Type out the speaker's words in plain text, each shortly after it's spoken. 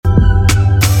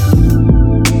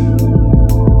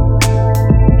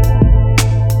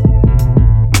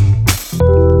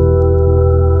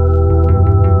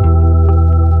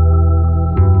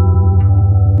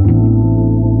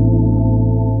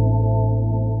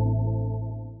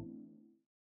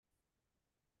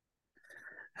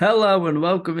Hello and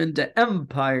welcome into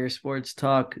Empire Sports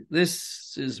Talk.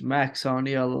 This is Max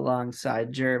O'Neill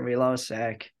alongside Jeremy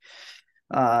Losak.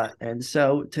 And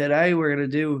so today we're going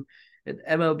to do an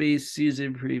MLB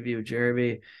season preview,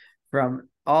 Jeremy, from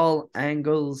all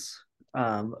angles.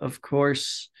 Of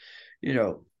course,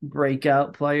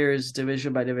 breakout players,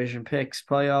 division by division picks,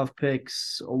 playoff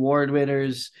picks, award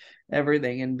winners,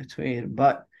 everything in between.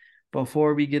 But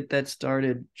before we get that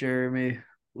started, Jeremy,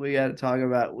 we got to talk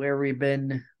about where we've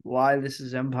been, why this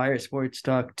is Empire Sports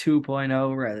Talk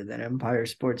 2.0 rather than Empire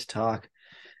Sports Talk,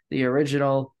 the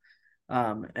original.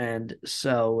 And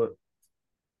so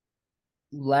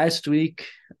last week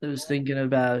I was thinking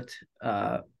about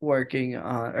recording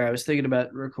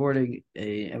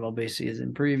a MLB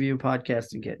season preview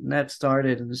podcast and getting that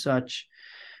started and such.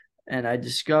 And I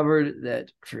discovered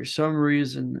that for some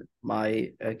reason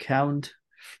my account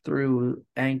through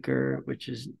Anchor, which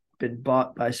has been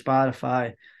bought by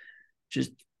Spotify,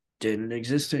 just didn't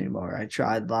exist anymore. I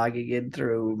tried logging in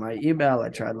through my email. I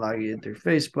tried logging in through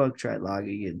Facebook, tried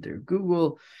logging in through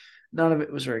Google. None of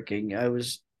it was working.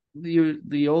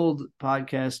 The old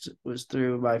podcast was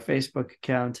through my Facebook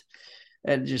account,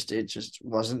 and it just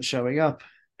wasn't showing up.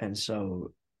 And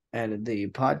the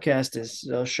podcast is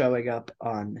still showing up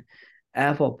on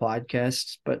Apple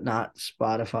Podcasts, but not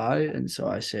Spotify. And so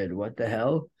I said, what the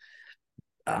hell?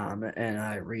 And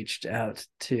I reached out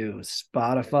to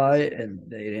Spotify, and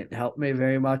they didn't help me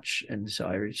very much. And so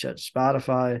I reached out to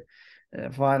Spotify,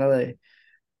 and finally,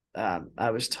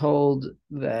 I was told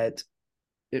that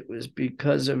it was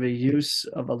because of a use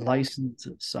of a licensed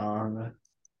song,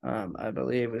 I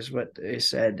believe is what they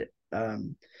said.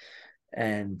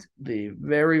 And the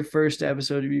very first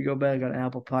episode, if you go back on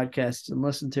Apple Podcasts and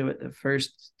listen to it, the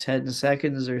first 10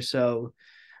 seconds or so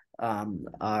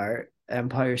are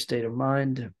Empire State of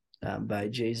Mind by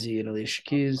Jay-Z and Alicia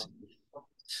Keys.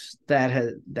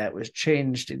 That was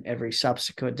changed in every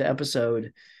subsequent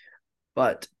episode.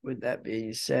 But with that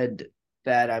being said,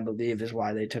 that I believe is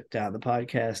why they took down the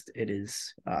podcast. It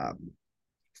is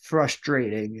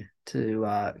frustrating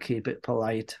to keep it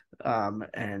polite.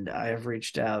 And I have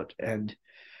reached out and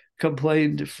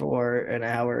complained for an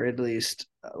hour at least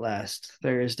last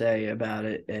Thursday about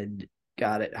it and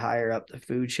got it higher up the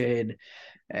food chain.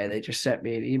 And they just sent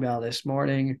me an email this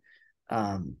morning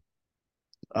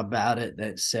about it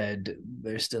that said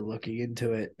they're still looking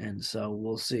into it. And so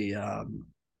we'll see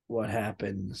what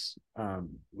happens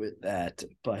with that.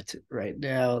 But right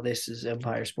now, this is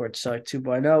Empire Sports Talk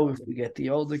 2.0. If we get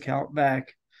the old account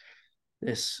back,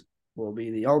 this will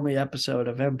be the only episode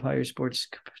of Empire Sports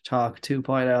Talk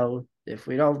 2.0. If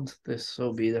we don't, this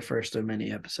will be the first of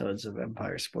many episodes of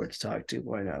Empire Sports Talk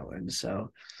 2.0. And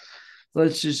so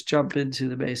let's just jump into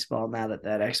the baseball now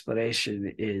that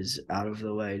explanation is out of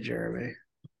the way, Jeremy.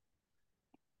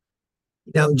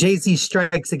 Jay-Z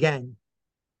strikes again.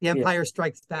 The Yeah. Empire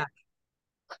strikes back.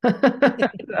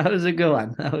 That was a good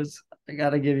one. I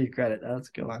gotta give you credit. That was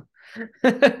a good one.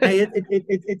 Hey,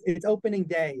 it's opening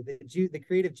day. The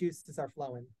creative juices are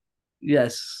flowing.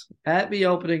 Yes. Happy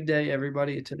opening day,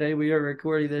 everybody. Today we are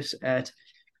recording this at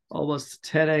almost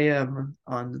 10 a.m.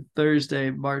 on Thursday,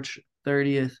 March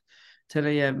 30th, 10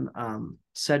 a.m.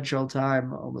 Central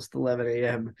Time, almost 11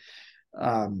 a.m.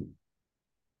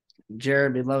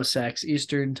 Jeremy Losak's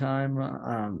Eastern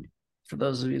Time. For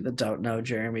those of you that don't know,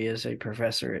 Jeremy is a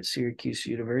professor at Syracuse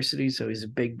University, so he's a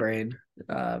big brain.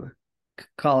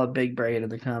 Call it big brain in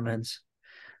the comments.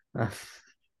 I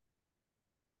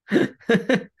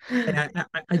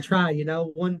try,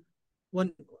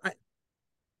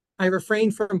 I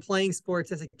refrained from playing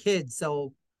sports as a kid,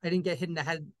 so I didn't get hit in the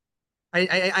head.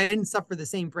 I didn't suffer the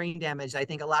same brain damage I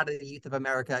think a lot of the youth of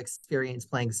America experience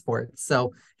playing sports.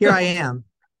 So here I am.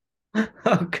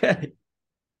 Okay.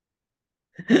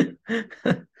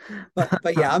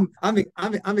 but yeah,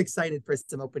 I'm excited for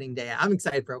some opening day. I'm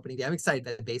excited for opening day. I'm excited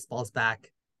that baseball's back.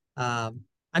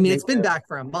 It's been back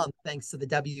for a month thanks to the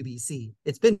WBC.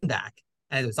 It's been back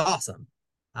and it was awesome.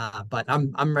 But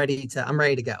I'm ready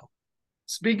to go.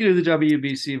 Speaking of the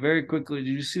WBC, very quickly,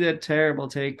 did you see that terrible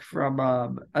take from?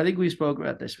 I think we spoke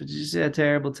about this, but did you see that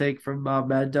terrible take from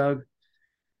Mad Dog?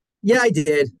 Yeah, I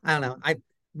did. I don't know.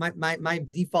 My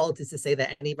default is to say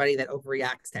that anybody that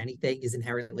overreacts to anything is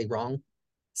inherently wrong.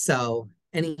 So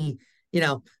I think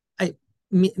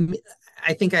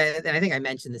I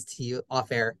mentioned this to you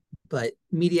off air, but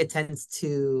media tends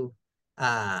to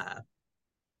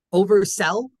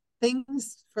oversell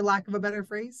things, for lack of a better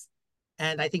phrase.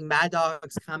 And I think Mad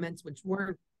Dog's comments, which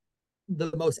weren't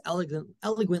the most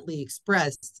eloquently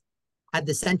expressed, had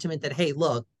the sentiment that, hey,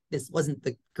 look, this wasn't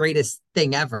the greatest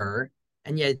thing ever,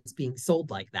 and yet it's being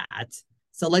sold like that.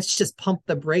 So let's just pump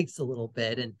the brakes a little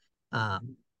bit. And I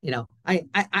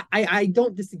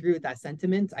don't disagree with that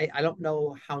sentiment. I don't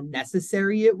know how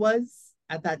necessary it was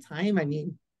at that time. I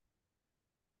mean,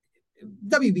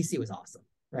 WBC was awesome,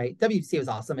 right? WBC was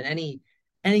awesome, and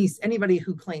anybody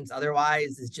who claims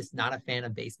otherwise is just not a fan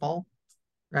of baseball,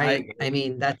 right?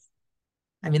 And this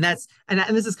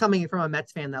is coming from a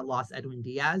Mets fan that lost Edwin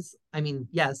Diaz. I mean,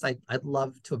 yes, I'd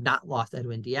love to have not lost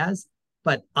Edwin Diaz,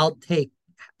 but I'll take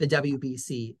the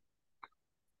WBC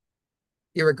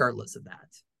irregardless of that.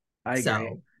 I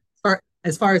agree. So,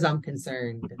 as far as I'm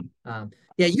concerned,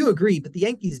 yeah, you agree, but the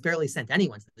Yankees barely sent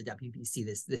anyone to the WBC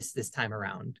this time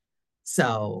around.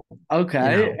 So,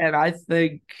 okay, and I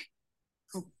think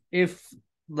if,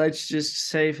 let's just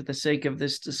say for the sake of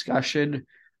this discussion,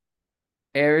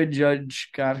 Aaron Judge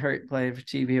got hurt playing for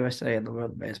Team USA in the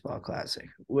World Baseball Classic,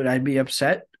 would I be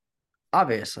upset?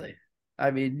 Obviously. I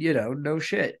mean, no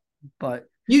shit. But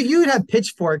you'd have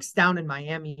pitchforks down in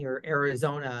Miami or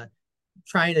Arizona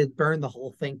trying to burn the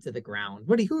whole thing to the ground.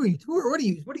 What are you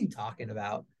talking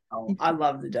about? Oh, I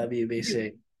love the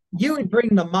WBC. You would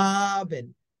bring the mob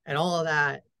and all of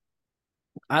that.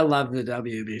 I love the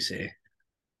WBC.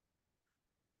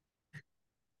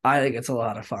 I think it's a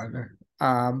lot of fun.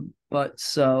 But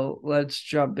so let's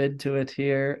jump into it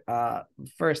here.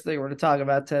 First thing we're going to talk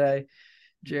about today,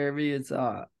 Jeremy, it's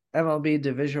MLB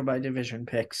division by division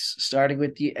picks, starting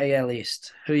with the AL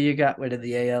East. Who you got winning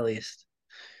the AL East?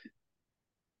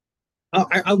 Oh,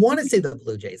 I want to say the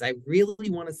Blue Jays. I really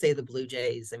want to say the Blue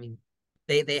Jays. I mean,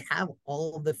 they have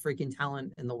all of the freaking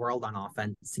talent in the world on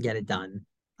offense to get it done.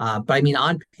 But I mean,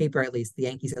 on paper, at least, the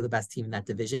Yankees are the best team in that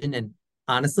division. And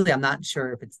honestly, I'm not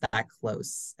sure if it's that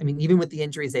close. I mean, even with the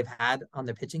injuries they've had on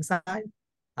the pitching side,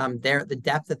 the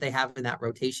depth that they have in that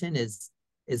rotation is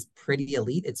pretty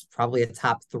elite. It's probably a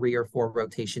top 3 or 4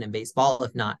 rotation in baseball,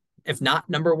 if not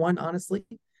number one. Honestly,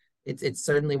 it's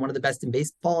certainly one of the best in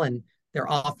baseball, and their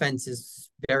offense is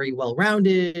very well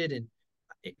rounded. And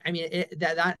I mean,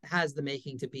 that has the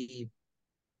making to be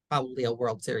probably a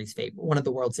World Series favorite, one of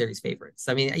the World Series favorites.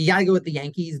 I mean, you got to go with the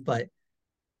Yankees, but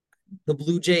the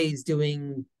Blue Jays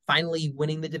finally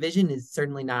winning the division is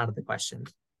certainly not out of the question.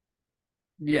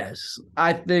 Yes,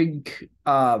 I think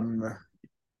I'm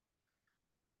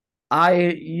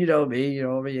a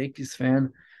Yankees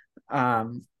fan.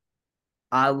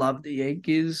 I love the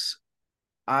Yankees.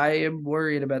 I am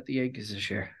worried about the Yankees this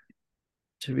year,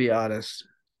 to be honest.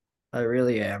 I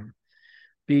really am.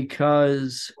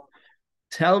 Because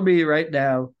tell me right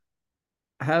now,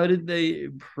 how did they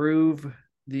improve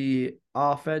the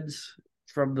offense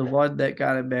from the one that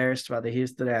got embarrassed by the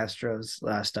Houston Astros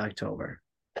last October?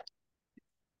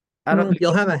 I don't think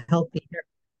You'll have a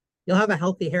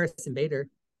healthy Harrison Bader.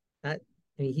 That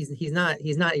I mean, he's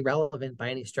not irrelevant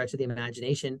by any stretch of the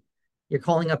imagination. You're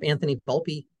calling up Anthony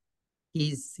Volpe.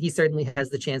 He certainly has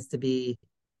the chance to be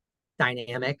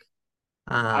dynamic.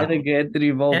 I think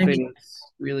Anthony Volpe is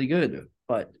really good,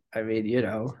 but I mean,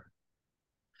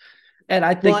 and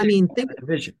I think think the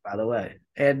division, by the way,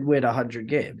 and win 100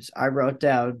 games. I wrote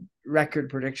down record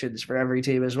predictions for every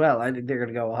team as well. I think they're going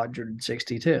to go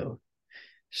 162.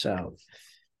 So,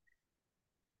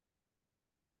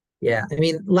 yeah, I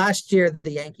mean, last year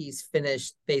the Yankees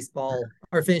finished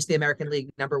the American League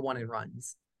 #1 in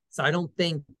runs. So I don't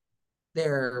think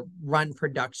their run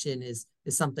production is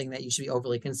something that you should be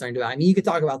overly concerned about. I mean, you could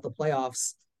talk about the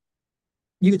playoffs.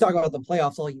 You could talk about the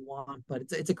playoffs all you want, but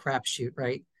it's a crapshoot,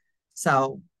 right?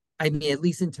 So, I mean, at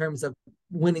least in terms of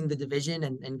winning the division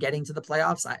and getting to the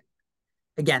playoffs,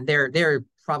 they're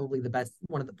probably the best,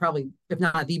 probably, if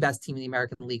not the best team in the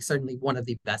American League, certainly one of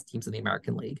the best teams in the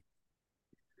American League.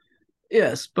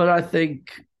 Yes, but I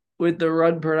think with the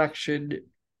run production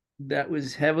that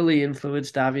was heavily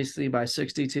influenced, obviously, by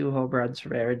 62 home runs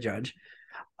from Aaron Judge,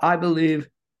 I believe,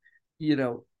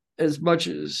 as much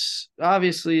as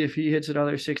obviously if he hits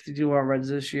another 62 home runs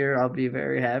this year, I'll be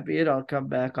very happy, and I'll come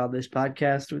back on this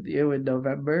podcast with you in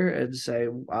November and say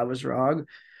I was wrong.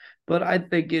 But I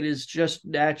think it is just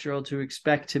natural to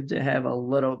expect him to have a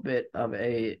little bit of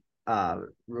a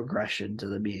regression to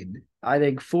the mean. I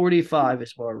think 45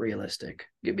 is more realistic.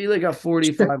 Give me like a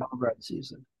 45 home run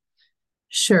season.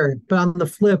 Sure, but on the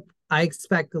flip, I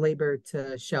expect Glaber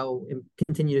to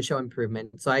continue to show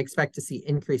improvement. So I expect to see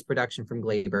increased production from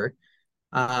Glaber.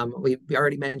 We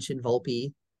already mentioned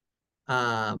Volpe,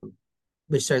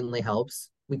 which certainly helps.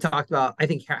 We talked about, I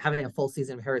think, having a full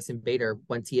season of Harrison Bader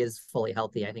once he is fully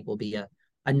healthy, I think will be a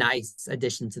nice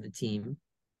addition to the team.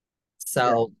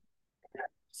 So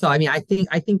I mean, I think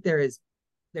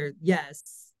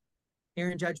yes,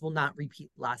 Aaron Judge will not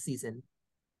repeat last season.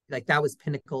 Like that was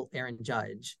pinnacle Aaron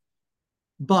Judge.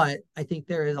 But I think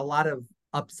there is a lot of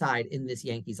upside in this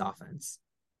Yankees offense.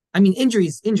 I mean,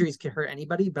 injuries can hurt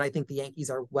anybody, but I think the Yankees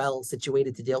are well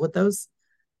situated to deal with those.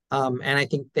 And I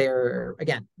think they're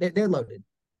loaded.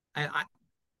 I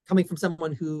coming from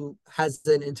someone who has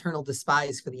an internal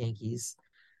despise for the Yankees,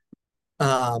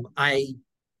 I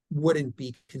wouldn't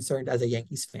be concerned as a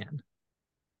Yankees fan.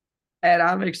 And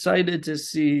I'm excited to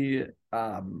see.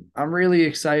 I'm really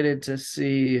excited to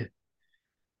see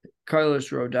Carlos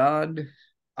Rodon.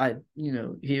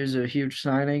 He was a huge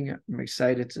signing. I'm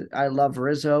excited to. I love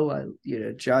Rizzo.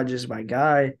 Judge is my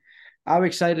guy. I'm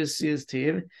excited to see his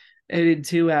team. And in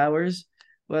 2 hours,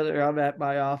 whether I'm at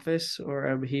my office or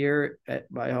I'm here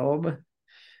at my home,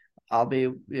 I'll be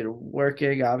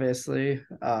working obviously,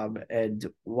 and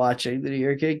watching the New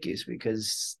York Yankees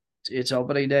because it's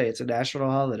opening day. It's a national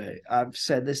holiday. I've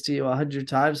said this to you 100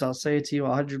 times. I'll say it to you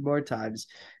 100 more times.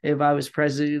 If I was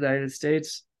president of the United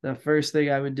States, the first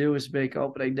thing I would do is make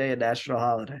opening day a national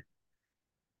holiday.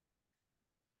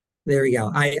 There we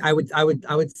go. I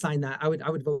would sign that. I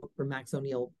would vote for Max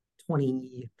O'Neill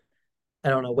 20. I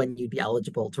don't know when you'd be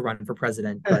eligible to run for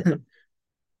president, but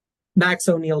Max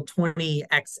O'Neill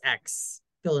 20XX,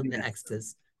 fill in the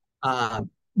X's.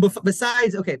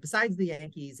 Besides the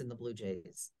Yankees and the Blue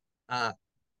Jays, I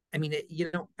mean,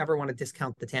 you don't ever want to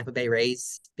discount the Tampa Bay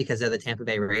Rays because they're the Tampa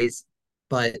Bay Rays,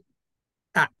 but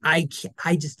I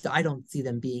don't see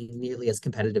them being nearly as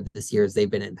competitive this year as they've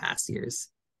been in past years.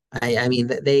 I mean,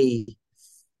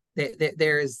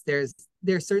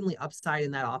 there's certainly upside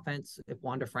in that offense. If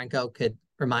Wander Franco could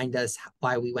remind us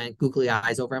why we went googly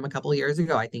eyes over him a couple of years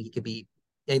ago, I think he could be,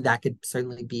 that could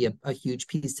certainly be a huge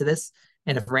piece to this.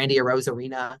 And if Randy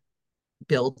Arozarena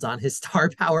builds on his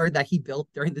star power that he built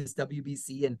during this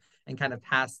WBC and kind of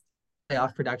past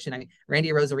playoff production, I mean, Randy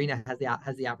Arozarena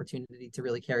has the opportunity to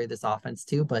really carry this offense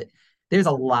too. But there's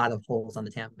a lot of holes on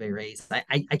the Tampa Bay Rays.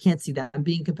 I can't see them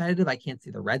being competitive. I can't see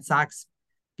the Red Sox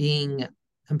being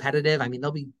competitive. I mean,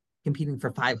 they'll be competing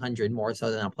for 500 more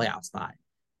so than a playoff spot.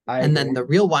 And then the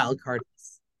real wild card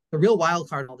in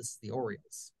all this is the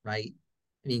Orioles, right?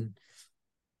 I mean,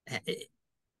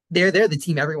 they're the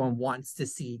team everyone wants to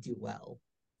see do well.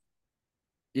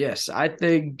 Yes, I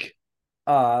think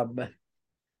I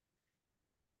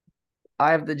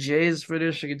have the Jays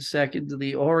finishing in second,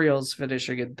 the Orioles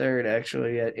finishing in third,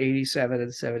 actually, at 87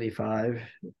 and 75.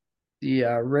 The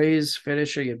Rays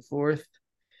finishing in fourth,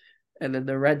 and then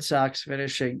the Red Sox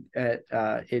finishing at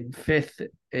in fifth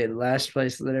in last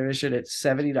place in the division at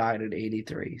 79 and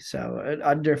 83. So an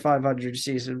under 500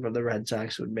 season for the Red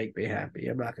Sox would make me happy.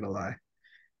 I'm not gonna lie.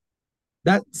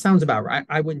 That sounds about right.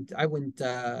 I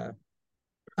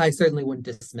certainly wouldn't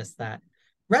dismiss that.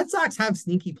 Red Sox have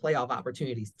sneaky playoff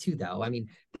opportunities too, though. I mean,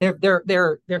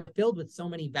 they're filled with so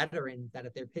many veterans that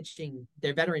if they're pitching,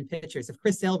 they're veteran pitchers. If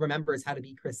Chris Sale remembers how to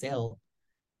be Chris Sale,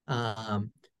 Corey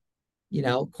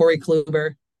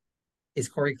Kluber is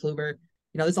Corey Kluber.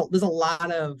 There's a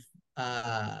lot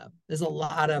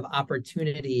of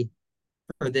opportunity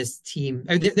for this team.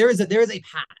 I mean, there is a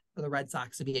path for the Red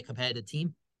Sox to be a competitive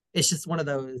team. It's just one of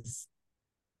those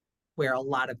where a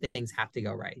lot of things have to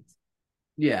go right.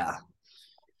 Yeah.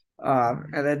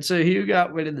 And then so who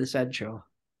got winning the Central?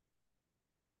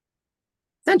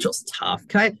 Central's tough.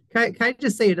 Can I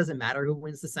just say it doesn't matter who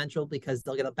wins the Central because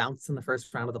they'll get a bounce in the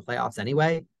first round of the playoffs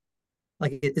anyway?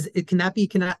 Like, can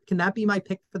that be my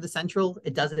pick for the Central?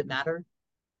 It doesn't matter.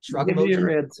 Shrug Give me emoji.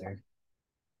 your answer.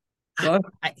 What?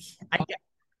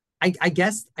 I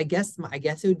guess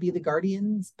it would be the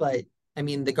Guardians, but I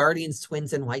mean the Guardians,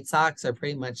 Twins, and White Sox are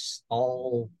pretty much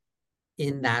all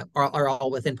in that are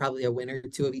all within probably a win or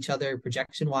two of each other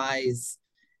projection wise.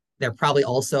 They're probably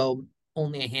also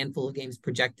only a handful of games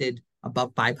projected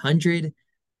above 500.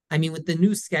 I mean, with the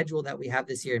new schedule that we have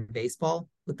this year in baseball,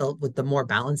 with the more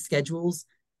balanced schedules,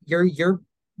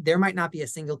 there might not be a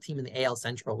single team in the AL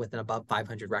Central with an above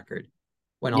 500 record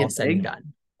when all said and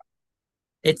done.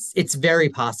 It's very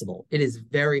possible. It is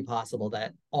very possible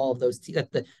that all of those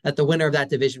that the winner of that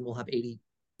division will have 80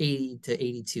 to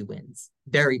 82 wins.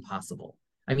 Very possible.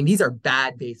 I mean, these are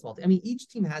bad baseball. I mean, each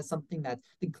team has something that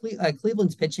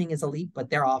Cleveland's pitching is elite, but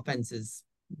their offense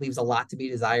leaves a lot to be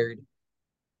desired.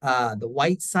 The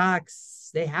White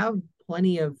Sox, they have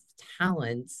plenty of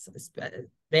talent.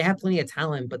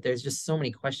 But there's just so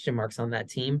many question marks on that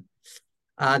team.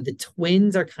 The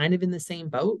Twins are kind of in the same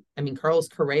boat. I mean, Carlos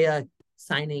Correa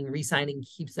re-signing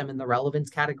keeps them in the relevance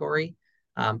category.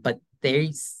 But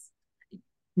they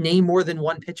name more than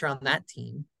one pitcher on that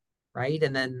team, right?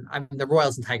 And then the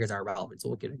Royals and Tigers are irrelevant, so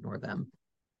we can ignore them.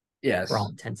 Yes. For all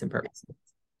intents and purposes.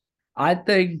 I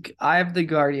think I have the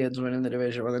Guardians winning the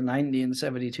division with a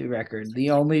 90-72 record.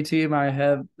 The only team I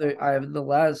have the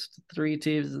last three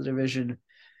teams in the division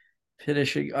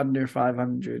finishing under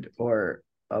 500 or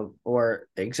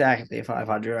exactly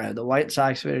 500. I have the White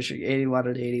Sox finishing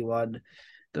 81-81,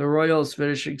 the Royals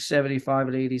finishing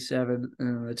 75-87,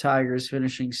 and the Tigers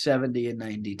finishing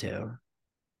 70-92.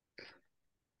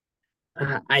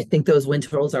 I think those win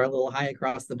totals are a little high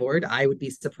across the board. I would be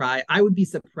surprised. I would be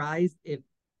surprised if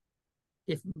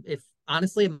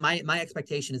honestly, my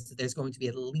expectation is that there's going to be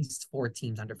at least four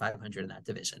teams under 500 in that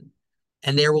division,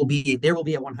 and there will be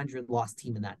a 100 loss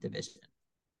team in that division,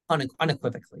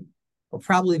 unequivocally. Will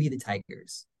probably be the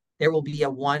Tigers. There will be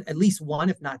at least one,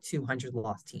 if not 200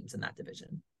 loss teams in that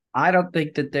division. I don't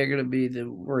think that they're going to be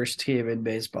the worst team in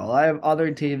baseball. I have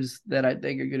other teams that I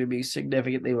think are going to be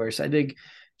significantly worse. I think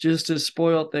just to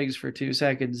spoil things for 2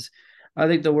 seconds, I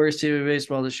think the worst team in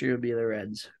baseball this year would be the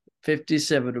Reds,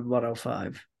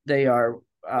 57-105. They are,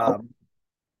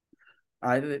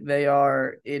 they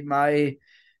are in my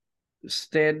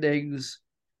standings.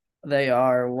 They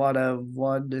are one of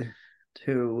 1,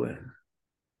 2,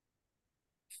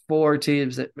 4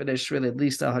 teams that finished with at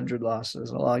least 100 losses,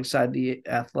 alongside the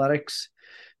Athletics,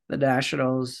 the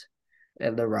Nationals,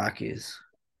 and the Rockies,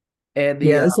 and the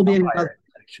Yeah, Pirates,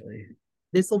 actually.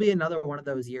 This will be another one of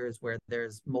those years where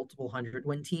there's multiple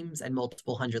 100-win teams and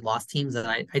multiple 100-loss teams, and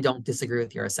I don't disagree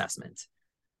with your assessment.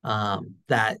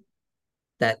 That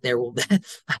there will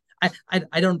I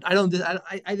don't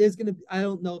there's gonna I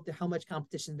don't know how much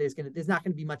competition there's not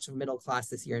gonna be much of a middle class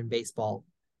this year in baseball,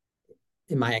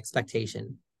 in my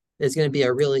expectation. There's gonna be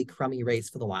a really crummy race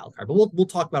for the wild card, but we'll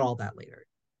talk about all that later.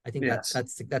 I think Yes.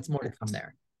 that's more to come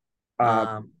there.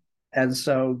 And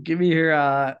so give me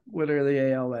your winner of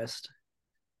the AL West.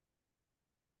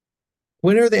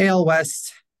 Winner of the AL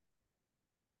West.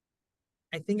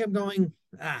 I think I'm going.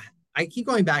 I keep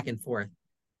going back and forth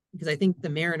because I think the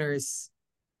Mariners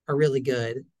are really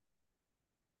good,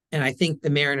 and I think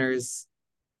the Mariners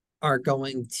are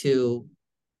going to.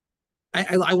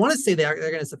 I want to say they're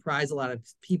going to surprise a lot of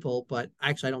people, but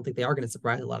actually I don't think they are going to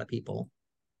surprise a lot of people.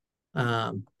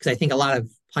 Because I think a lot of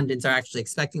pundits are actually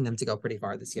expecting them to go pretty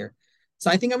far this year.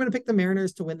 So I think I'm going to pick the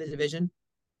Mariners to win the division.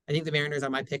 I think the Mariners are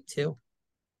my pick too.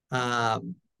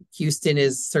 Houston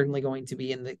is certainly going to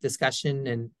be in the discussion,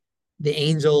 and the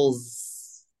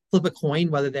Angels flip a coin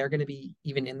whether they're going to be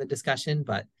even in the discussion.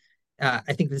 But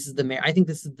I think this is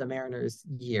the Mariners'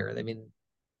 year. I mean,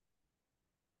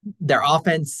 their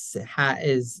offense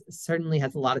certainly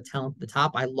has a lot of talent at the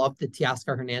top. I love the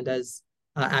Teoscar Hernandez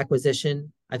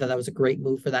acquisition. I thought that was a great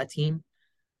move for that team.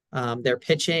 Their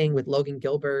pitching with Logan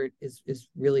Gilbert is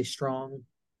really strong.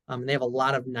 They have a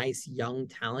lot of nice young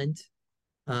talent.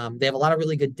 They have a lot of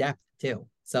really good depth too.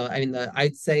 So I mean,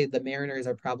 I'd say the Mariners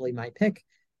are probably my pick,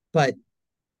 but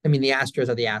I mean the Astros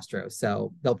are the Astros,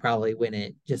 so they'll probably win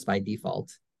it just by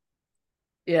default.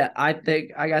 Yeah, I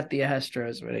think I got the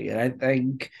Astros winning it. I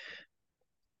think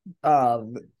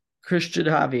Christian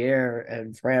Javier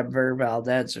and Framber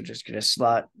Valdez are just going to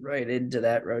slot right into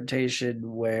that rotation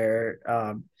where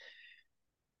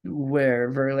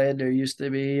Verlander used to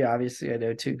be. Obviously, I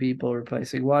know 2 people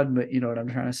replacing 1, but you know what I'm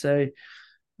trying to say.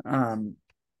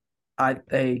 I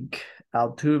think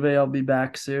Altuve will be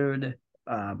back soon.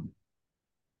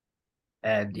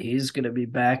 And he's going to be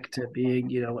back to being,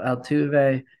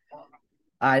 Altuve.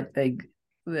 I think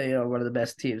they are one of the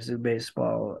best teams in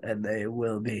baseball, and they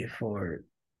will be for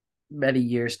many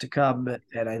years to come.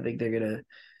 And I think they're going to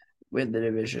win the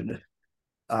division.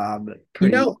 I'm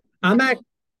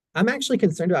actually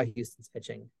concerned about Houston's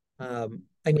pitching. I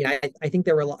mean, I think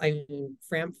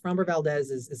Framber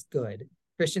Valdez is good.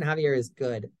 Christian Javier is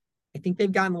good. I think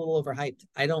they've gotten a little overhyped.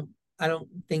 I don't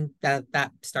think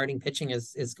that starting pitching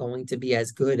is going to be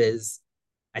as good as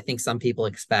I think some people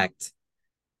expect.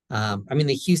 I mean,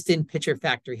 the Houston pitcher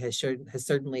factory has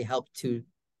certainly helped to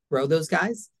grow those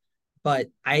guys, but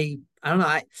I don't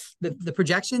know. The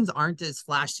projections aren't as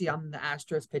flashy on the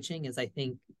Astros pitching as I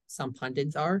think some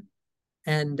pundits are,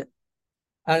 and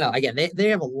I don't know. Again, they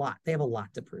have a lot. They have a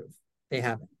lot to prove. They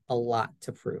have a lot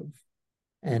to prove,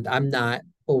 and I'm not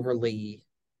overly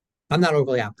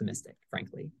optimistic,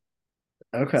 frankly.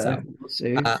 Okay, so we'll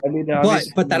see. I mean,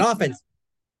 but that offense,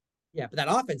 but that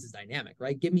offense is dynamic,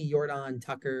 right? Give me Jordan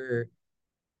Tucker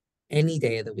any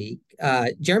day of the week.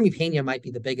 Jeremy Pena might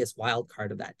be the biggest wild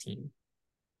card of that team,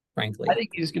 frankly. I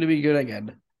think he's going to be good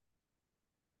again.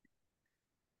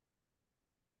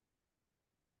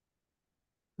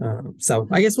 So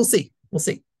I guess we'll see. We'll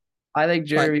see. I think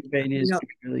Jeremy Pena is going to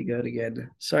be really good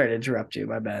again. Sorry to interrupt you.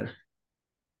 My bad.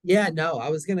 Yeah, no, I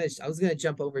was gonna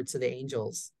jump over to the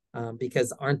Angels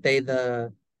because aren't they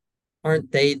the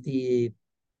Aren't they the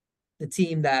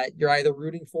team that you're either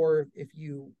rooting for if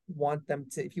you want them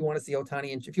to, if you want to see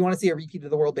Otani, and if you want to see a repeat of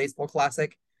the World Baseball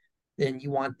Classic, then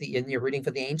and you're rooting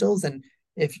for the Angels. And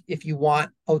if you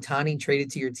want Otani traded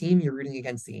to your team, you're rooting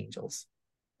against the Angels,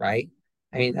 right?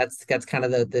 I mean, that's kind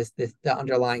of the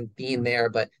underlying theme there.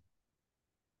 But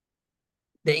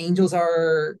the Angels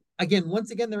are, again,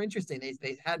 once again, they're interesting.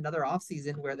 They had another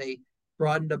offseason where they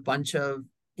broadened a bunch of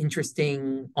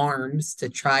interesting arms to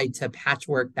try to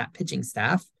patchwork that pitching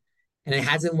staff, and it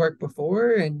hasn't worked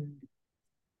before, and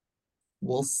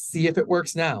we'll see if it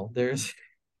works now. There's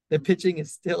the pitching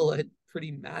is still a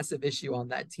pretty massive issue on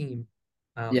that team.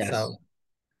 Yes. So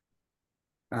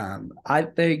I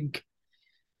think,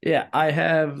 yeah, I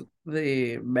have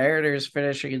the Mariners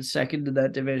finishing in second in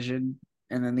that division,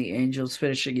 and then the Angels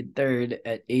finishing in third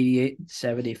at 88 and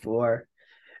 74,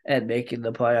 and making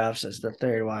the playoffs as the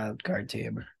third wild card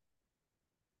team.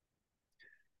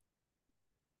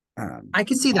 I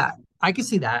can see that. I can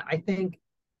see that. I think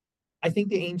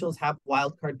the Angels have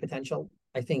wild card potential.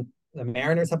 I think the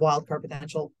Mariners have wild card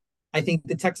potential. I think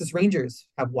the Texas Rangers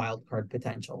have wild card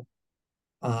potential.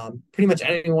 Pretty much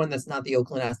anyone that's not the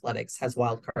Oakland Athletics has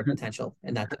wild card potential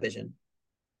in that division.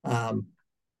 Um,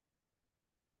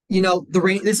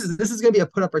 this is going to be a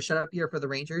put up or shut up year for the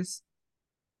Rangers.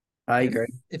 I If agree.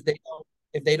 if they don't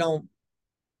if they don't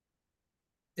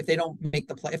if they don't make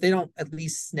the play, if they don't at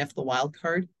least sniff the wild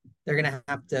card, they're going to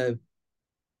have to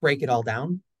break it all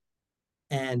down.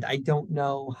 And I don't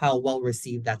know how well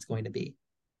received that's going to be.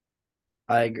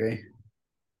 I agree.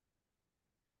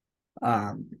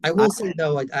 I I, will say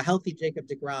though, a healthy Jacob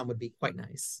DeGrom would be quite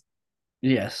nice.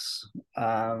 yes.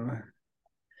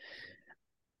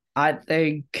 I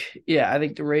think, yeah, I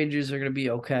think the Rangers are going to be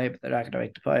okay, but they're not going to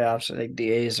make the playoffs. I think the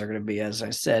A's are going to be, as I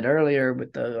said earlier,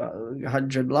 with the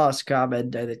 100 loss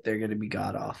comment, I think they're going to be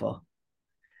god awful.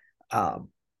 Um,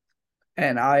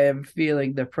 and I am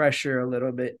feeling the pressure a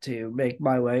little bit to make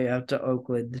my way out to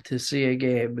Oakland to see a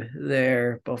game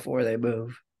there before they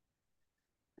move.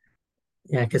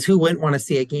 Yeah, because who wouldn't want to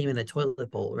see a game in the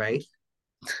toilet bowl, right?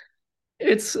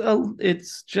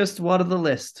 It's just one of the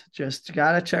list. Just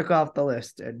gotta check off the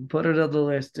list and put it on the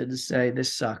list and say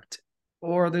this sucked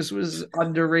or this was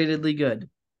underratedly good.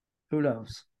 Who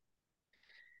knows?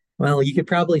 Well, you could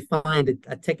probably find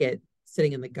a ticket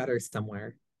sitting in the gutter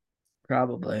somewhere.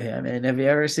 Probably. I mean, have you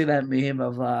ever seen that meme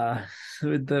of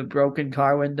with the broken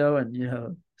car window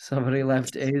and somebody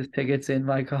left A's tickets in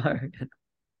my car?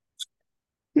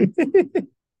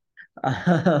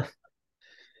 Oh,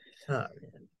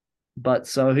 But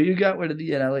so who you got winning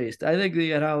the NL East? I think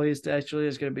the NL East actually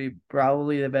is going to be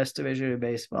probably the best division in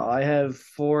baseball. I have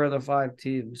 4 of the 5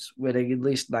 teams winning at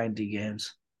least 90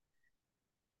 games.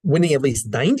 winning at least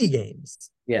 90 games.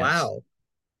 Yes. Wow.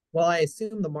 Well, I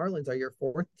assume the Marlins are your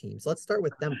fourth team. So let's start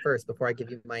with them first before I give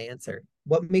you my answer.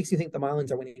 What makes you think the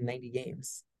Marlins are winning 90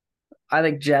 games? I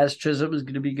think Jazz Chisholm is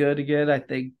going to be good again. I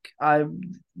think I'm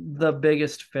the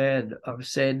biggest fan of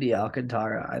Sandy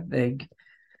Alcantara. I think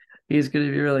he's going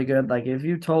to be really good. Like, if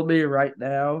you told me right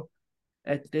now,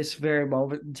 at this very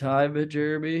moment in time,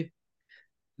 Jeremy,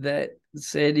 that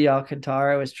Sandy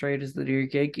Alcantara was traded to the New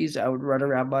York Yankees, I would run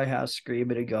around my house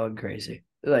screaming and going crazy.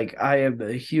 Like, I am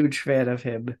a huge fan of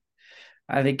him.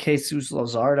 I think Jesus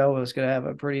Luzardo is going to have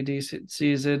a pretty decent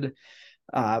season.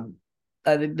 Um,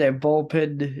 I think their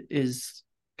bullpen is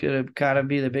going to kind of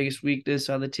be the biggest weakness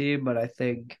on the team, but I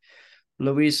think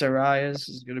Luis Arias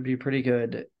is going to be pretty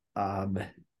good.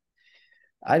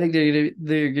 I think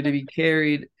they're gonna be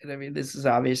carried, and I mean this is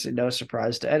obviously no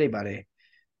surprise to anybody,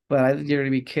 but I think they're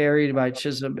gonna be carried by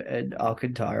Chisholm and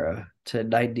Alcantara to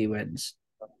 90 wins.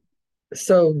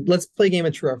 So let's play a game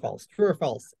of true or false. True or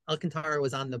false? Alcantara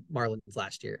was on the Marlins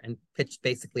last year and pitched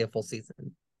basically a full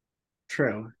season.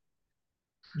 True.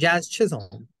 Jazz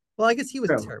Chisholm. Well, I guess he was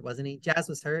True. hurt, wasn't he? Jazz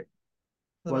was hurt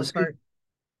for the Was most he? part.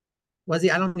 Was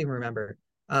he? I don't even remember.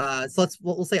 So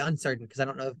we'll say uncertain because I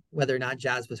don't know whether or not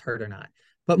Jazz was hurt or not.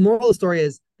 But moral of the story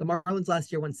is the Marlins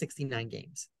last year won 69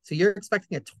 games. So you're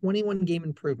expecting a 21 game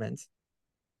improvement.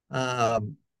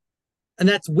 Um, and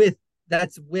that's with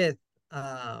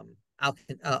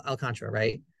Alcantara,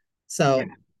 right? Yeah. So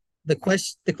the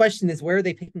question is where are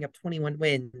they picking up 21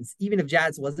 wins? Even if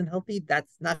Jazz wasn't healthy,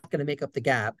 that's not going to make up the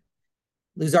gap.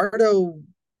 Luzardo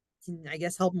can, I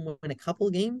guess, help him win a couple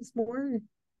games more.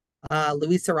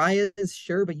 Luis Arias,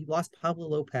 sure, but you lost Pablo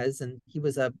Lopez, and he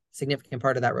was a significant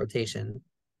part of that rotation.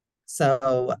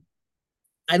 So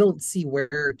I don't see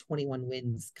where 21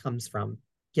 wins comes from,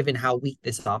 given how weak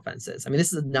this offense is. I mean,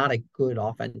 this is not a good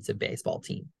offensive baseball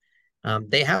team.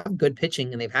 They have good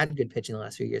pitching, and they've had good pitching the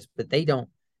last few years, but they don't.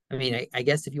 I mean, I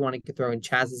guess if you want to throw in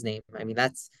Chaz's name, I mean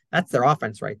that's their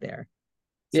offense right there.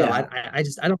 So Yeah, I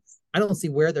just I don't see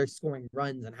where they're scoring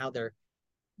runs and how they're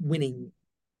winning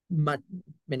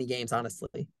many games,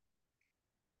 honestly.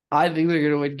 I think they're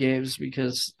going to win games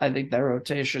because I think that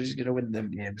rotation is going to win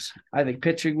them games. I think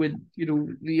pitching win,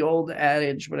 the old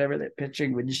adage, whatever, that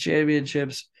pitching wins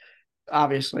championships.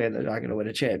 Obviously, they're not going to win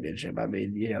a championship. I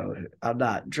mean, I'm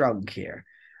not drunk here,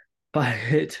 but I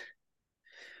think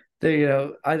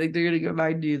they're going to go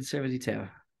 90-72.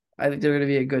 I think they're going to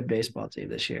be a good baseball team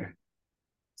this year.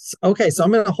 Okay, so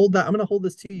I'm gonna hold that. I'm gonna hold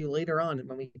this to you later on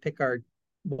when we pick our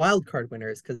wild card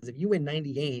winners. Because if you win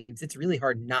 90 games, it's really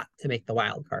hard not to make the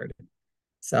wild card.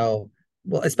 So,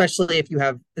 well, especially if you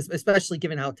have, especially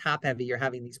given how top heavy you're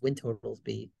having these win totals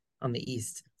be on the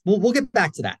East. We'll get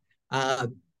back to that.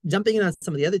 Jumping in on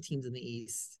some of the other teams in the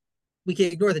East, we can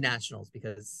ignore the Nationals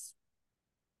because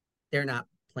they're not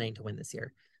playing to win this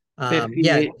year. Yeah,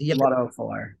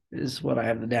 58-104 is what I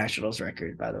have the Nationals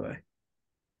record, by the way.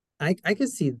 I could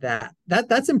see that.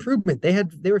 That's improvement.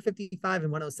 They were 55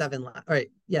 and 107 last. All right,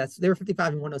 yes, they were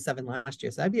 55 and 107 last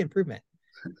year, so that'd be improvement.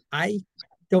 I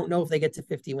don't know if they get to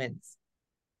 50 wins.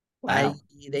 Wow.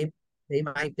 They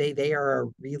are a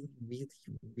really really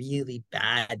really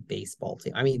bad baseball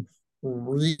team. I mean,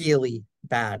 really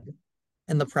bad,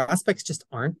 and the prospects just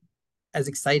aren't as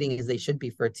exciting as they should be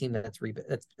for a team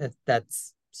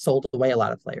that's sold away a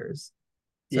lot of players.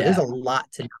 So there's Yeah. a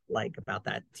lot to like about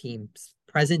that team's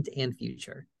present and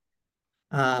future.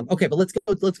 Okay, but let's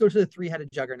go to the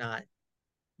three-headed juggernaut: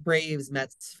 Braves,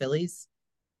 Mets, Phillies.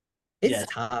 It's Yes.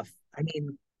 tough. I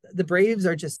mean, the Braves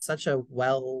are just such a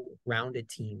well-rounded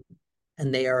team,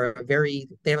 and they have a very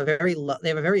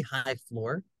high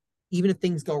floor. Even if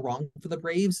things go wrong for the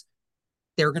Braves,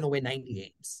 they're going to win 90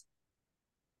 games.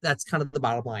 That's kind of the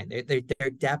bottom line. Their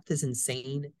depth is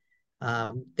insane.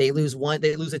 They lose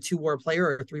a 2-WAR player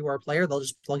or a 3-WAR player, they'll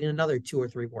just plug in another 2 or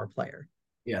 3-WAR player.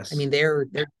 I Yes. mean, their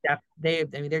depth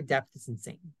is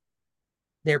insane.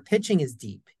 Their pitching is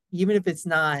deep, even if it's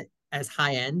not as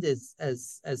high end as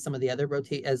some of the other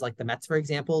rotate as like the Mets, for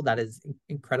example, that is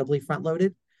incredibly front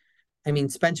loaded. I mean,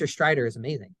 Spencer Strider is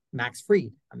amazing. Max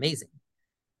Fried, amazing.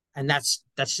 And that's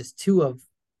just two of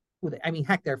I mean,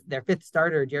 heck, their fifth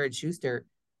starter, Jared Schuster,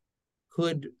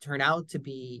 could turn out to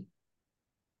be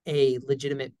a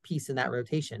legitimate piece in that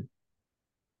rotation.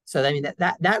 So I mean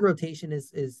that rotation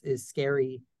is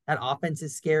scary. That offense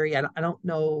is scary. I don't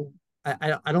know.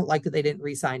 I don't like that they didn't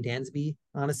re-sign Dansby.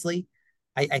 Honestly,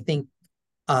 I think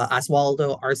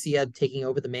Oswaldo Arcia taking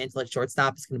over the mantle at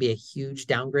shortstop is going to be a huge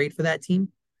downgrade for that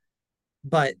team.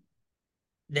 But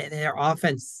their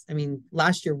offense. I mean,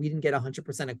 last year we didn't get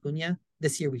 100% Acuna.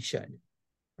 This year we should,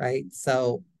 right?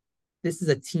 So this is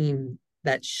a team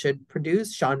that should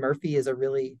produce. Sean Murphy is a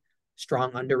really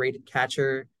strong, underrated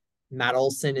catcher. Matt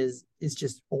Olson is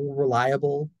just old,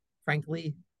 reliable,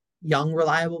 frankly. Young,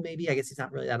 reliable, maybe. I guess he's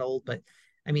not really that old, but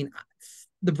I mean,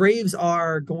 the Braves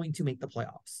are going to make the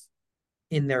playoffs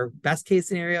in their best case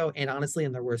scenario and honestly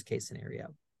in their worst case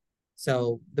scenario.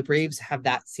 So the Braves have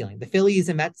that ceiling. The Phillies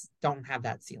and Mets don't have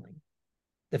that ceiling.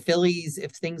 The Phillies,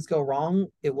 if things go wrong,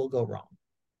 it will go wrong.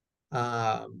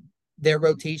 Their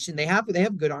rotation, they have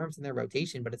good arms in their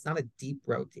rotation, but it's not a deep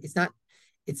rotation.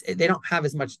 They don't have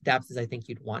as much depth as I think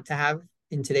you'd want to have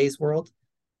in today's world.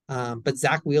 But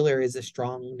Zach Wheeler is a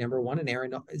strong number one,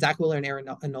 and Zach Wheeler and Aaron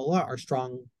Nola are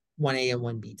strong 1A and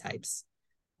 1B types.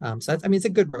 So I mean, it's a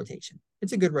good rotation.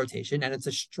 It's a good rotation, and it's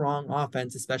a strong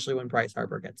offense, especially when Bryce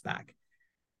Harper gets back.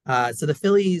 So the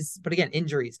Phillies, but again,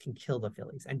 injuries can kill the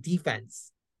Phillies, and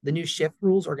defense. The new shift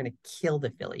rules are going to kill the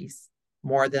Phillies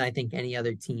more than I think any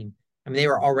other team. I mean, they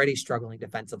were already struggling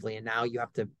defensively, and now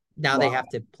they have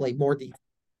to play more defense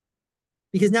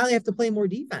because now they have to play more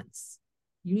defense.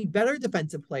 You need better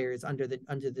defensive players under the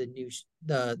new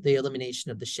the elimination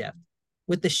of the shift.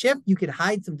 With the shift, you could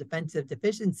hide some defensive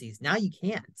deficiencies. Now you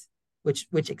can't,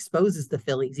 which exposes the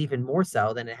Phillies even more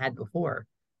so than it had before.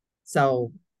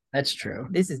 So That's true.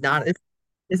 this is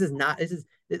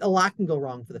a lot can go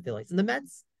wrong for the Phillies and the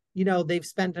Mets. They've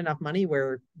spent enough money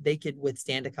where they could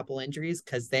withstand a couple injuries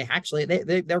because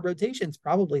their rotation's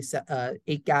probably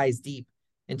 8 guys deep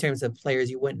in terms of players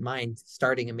you wouldn't mind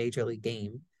starting a major league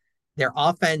game. Their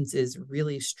offense is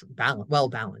really well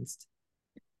balanced.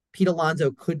 Pete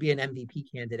Alonso could be an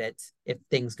MVP candidate if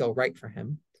things go right for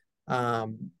him.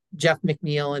 Jeff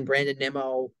McNeil and Brandon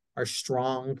Nimmo are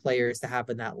strong players to have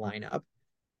in that lineup.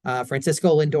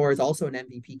 Francisco Lindor is also an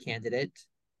MVP candidate.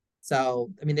 So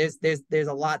I mean, there's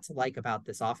a lot to like about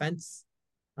this offense.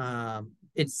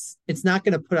 It's not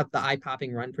going to put up the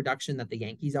eye-popping run production that the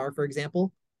Yankees are, for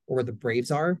example, or the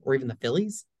Braves are, or even the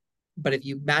Phillies. But if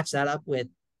you match that up with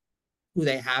who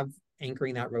they have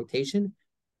anchoring that rotation,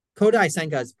 Kodai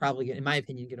Senga is probably, in my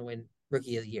opinion, going to win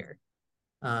Rookie of the Year.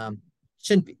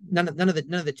 Shouldn't be none of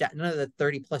the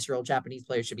 30-plus-year-old Japanese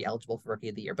players should be eligible for Rookie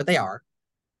of the Year, but they are.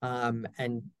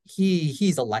 And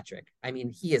he's electric. I mean,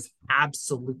 he is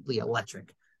absolutely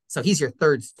electric. So he's your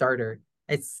third starter.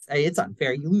 It's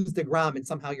unfair. You lose DeGrom, and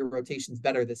somehow your rotation's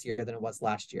better this year than it was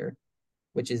last year,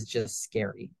 which is just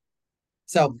scary.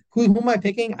 So who am I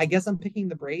picking? I guess I'm picking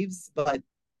the Braves, but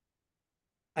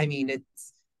I mean,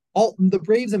 it's all the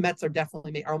Braves and Mets are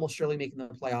definitely are almost surely making the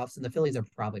playoffs, and the Phillies are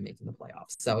probably making the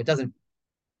playoffs. So it doesn't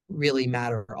really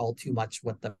matter all too much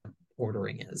what the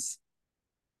ordering is.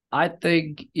 I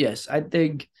think yes. I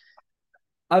think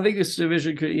this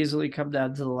division could easily come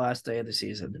down to the last day of the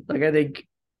season. Like I think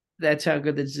that's how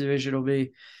good this division will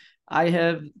be. I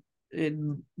have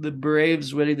in the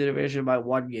Braves winning the division by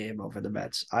 1 game over the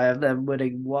Mets. I have them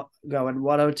winning going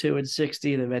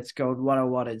 102-60. The Mets going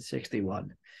 101-61.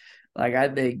 Like I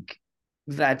think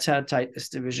that's how tight this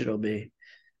division will be.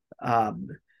 And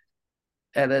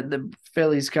then the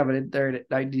Phillies coming in third at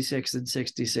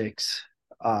 96-66.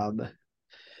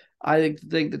 I think the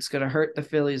thing that's going to hurt the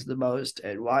Phillies the most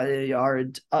and why they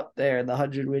aren't up there in the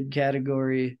 100-win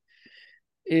category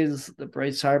is the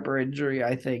Bryce Harper injury.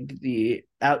 I think the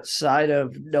outside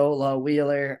of Nola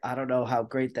Wheeler, I don't know how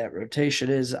great that rotation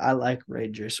is. I like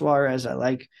Ranger Suarez. I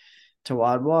like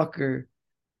Tawan Walker.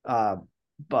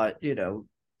 But,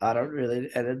 I don't really.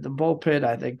 And in the bullpen,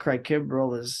 I think Craig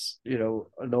Kimbrell is,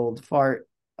 an old fart.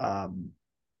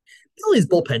 Phillies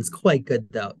bullpen's quite good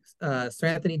though. Sir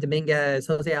Anthony Dominguez,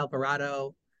 Jose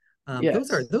Alvarado. Yes.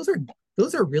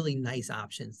 Those are really nice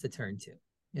options to turn to,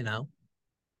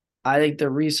 I think the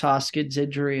Rhys Hoskins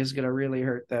injury is going to really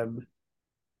hurt them.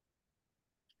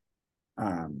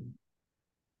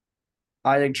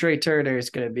 I think Trey Turner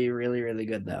is going to be really, really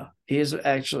good, though. He is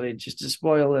actually, just to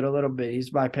spoil it a little bit,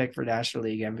 he's my pick for National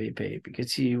League MVP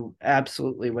because he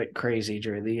absolutely went crazy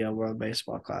during the World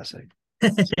Baseball Classic.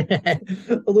 A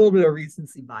little bit of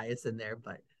recency bias in there,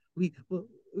 but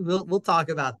we'll talk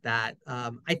about that.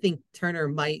 I think Turner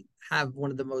might have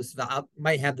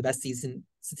the best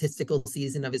statistical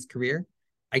season of his career.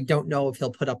 I don't know if he'll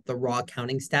put up the raw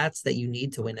counting stats that you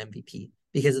need to win MVP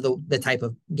because of the type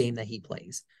of game that he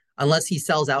plays. Unless he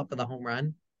sells out for the home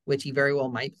run, which he very well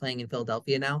might, playing in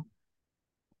Philadelphia now,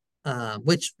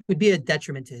 which would be a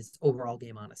detriment to his overall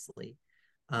game, honestly.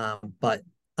 But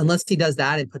unless he does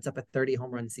that and puts up a 30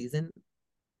 home run season,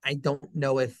 I don't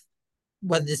know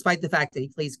despite the fact that he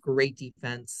plays great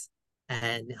defense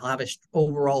and he'll have an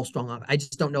overall strong offense, I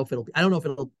just don't know if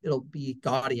it'll be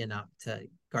gaudy enough to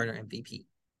garner MVP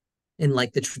in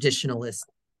like the traditionalist,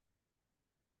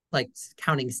 like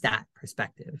counting stat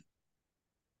perspective.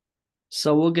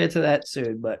 So we'll get to that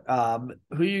soon, but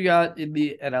who you got in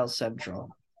the NL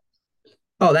Central?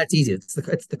 Oh, that's easy.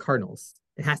 It's the Cardinals.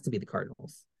 It has to be the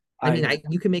Cardinals.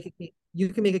 You can make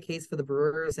a case for the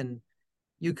Brewers, and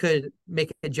you could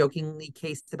make a jokingly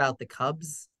case about the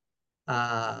Cubs,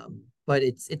 but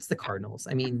it's the Cardinals.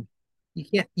 I mean,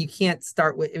 you can't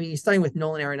start with. I mean, you're starting with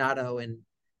Nolan Arenado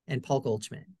and Paul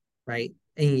Goldschmidt, right?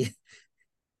 And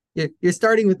you're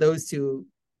starting with those two.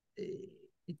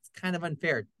 It's kind of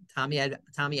unfair. Tommy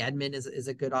Edman is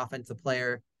a good offensive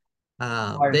player.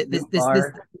 Lars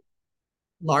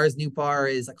Nootbaar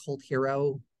is a cult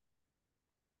hero.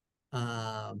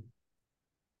 I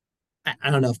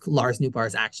don't know if Lars Nootbaar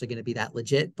is actually going to be that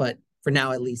legit, but for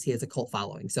now, at least he has a cult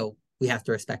following. So we have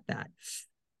to respect that.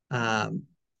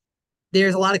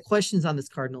 There's a lot of questions on this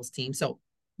Cardinals team. So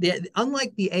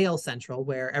unlike the AL Central,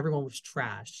 where everyone was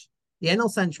trash, the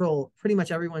NL Central, pretty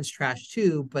much everyone's trash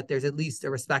too, but there's at least a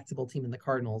respectable team in the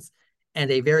Cardinals and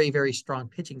a very, very strong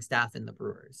pitching staff in the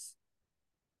Brewers.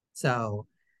 So,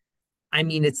 I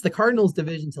mean, it's the Cardinals'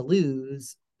 division to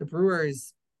lose. The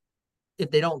Brewers,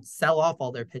 if they don't sell off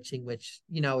all their pitching, which,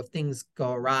 if things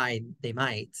go awry, they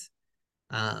might.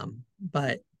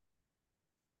 But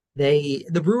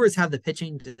the Brewers have the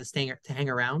pitching to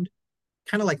hang around,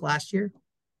 kind of like last year.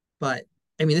 But,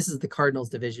 I mean, this is the Cardinals'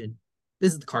 division.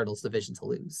 This is the Cardinals' division to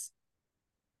lose.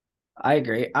 I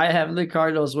agree. I have the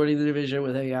Cardinals winning the division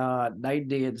with a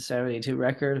 90-72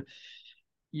 record.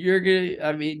 You're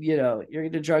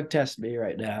gonna drug test me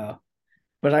right now,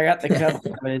 but I got the Cubs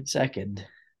coming in second.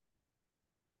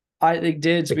 I think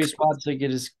Dansby Swanson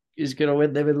is gonna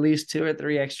win them at least 2 or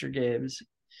 3 extra games.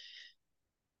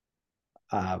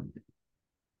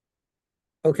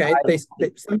 Okay, they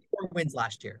 74 wins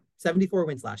last year. 74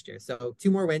 wins last year. So 2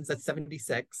 more wins, that's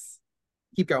 76.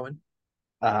 Keep going.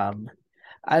 I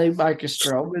think Marcus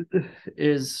Stroman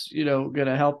is, going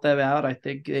to help them out. I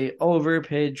think they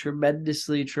overpaid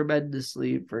tremendously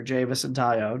for Jamison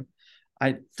Tyone.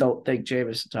 I don't think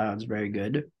Jameson Taillon's very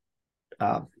good.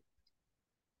 Um,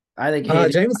 I think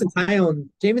Hayden.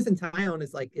 Jameson Tyone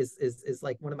is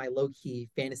like one of my low key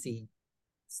fantasy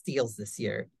steals this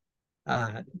year.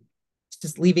 Uh,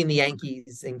 just leaving the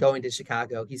Yankees and going to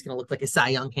Chicago, he's going to look like a Cy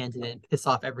Young candidate and piss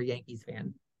off every Yankees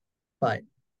fan. But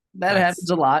That happens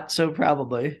that's a lot, so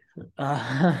probably.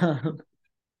 Uh,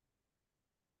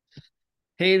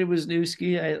 Hayden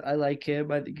Wisniewski, I like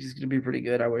him. I think he's going to be pretty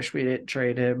good. I wish we didn't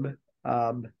trade him.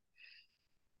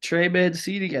 Trey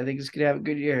Mancini, I think he's going to have a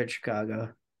good year in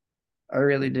Chicago. I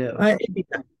really do.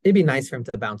 it'd be nice for him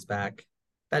to bounce back.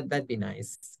 That'd be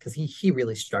nice because he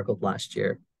really struggled last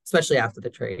year, especially after the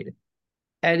trade.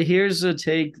 And here's a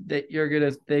take that you're going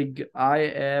to think I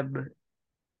am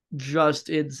just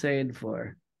insane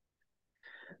for.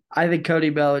 I think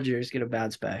Cody Bellinger is going to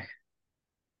bounce back.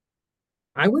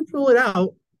 I wouldn't rule it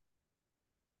out.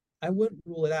 I wouldn't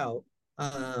rule it out.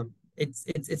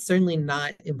 It's certainly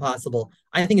not impossible.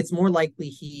 I think it's more likely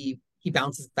he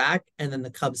bounces back and then the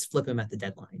Cubs flip him at the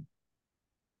deadline.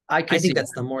 I think see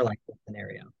that's the more likely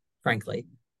scenario, frankly.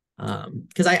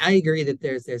 Because I agree that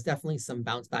there's definitely some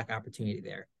bounce back opportunity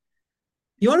there.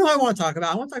 You want to know what I want to talk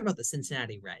about? I want to talk about the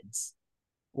Cincinnati Reds.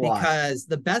 why. Because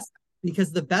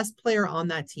the best player on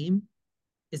that team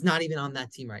is not even on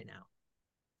that team right now.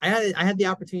 I had the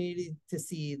opportunity to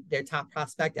see their top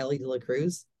prospect, Ellie De La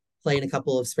Cruz, play in a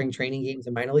couple of spring training games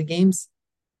and minor league games.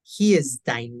 He is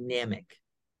dynamic.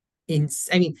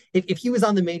 I mean, if he was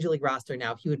on the major league roster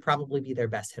now, he would probably be their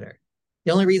best hitter.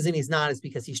 The only reason he's not is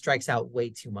because he strikes out way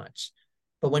too much.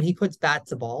 But when he puts bat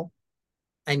to ball,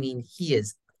 I mean, he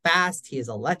is fast. He is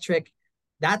electric.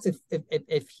 That's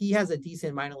if he has a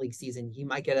decent minor league season, he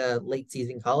might get a late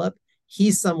season call up.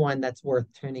 He's someone that's worth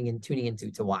tuning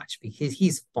into to watch because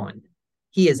he's fun.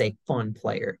 He is a fun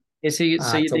player Is he?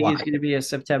 So you to think he's watch. going to be a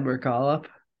September call up?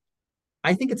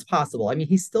 I think it's possible. I mean,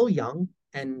 he's still young,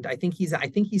 and I think he's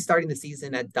starting the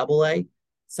season at Double A.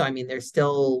 So I mean, there's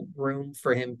still room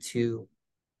for him to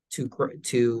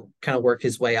kind of work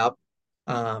his way up,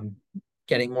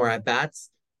 getting more at bats.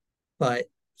 But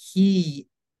he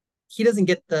doesn't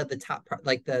get the top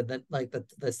like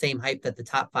the same hype that the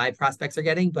top five prospects are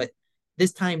getting. But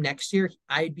this time next year,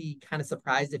 I'd be kind of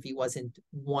surprised if he wasn't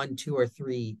 1, 2, or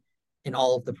 3 in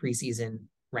all of the preseason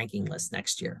ranking lists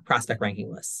next year, prospect ranking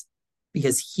lists,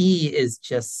 because he is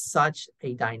just such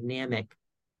a dynamic.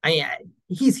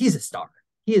 He's a star.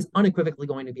 He is unequivocally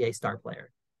going to be a star player.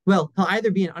 Well, he'll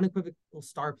either be an unequivocal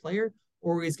star player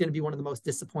or he's going to be one of the most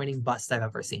disappointing busts I've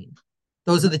ever seen.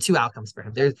 Those are the two outcomes for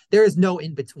him. There is no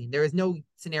in between. There is no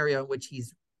scenario in which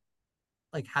he's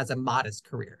like has a modest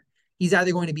career. He's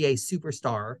either going to be a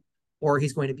superstar or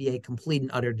he's going to be a complete and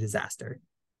utter disaster.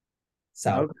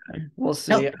 So okay, we'll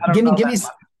see. Hell,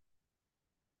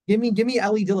 give me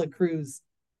Ellie De La Cruz.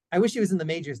 I wish he was in the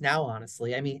majors now.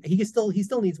 Honestly, I mean, he still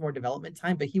needs more development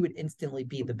time, but he would instantly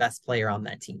be the best player on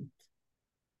that team.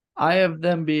 I have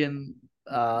them being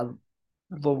the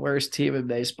worst team in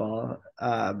baseball.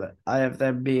 I have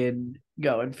them being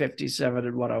going 57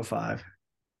 and 105.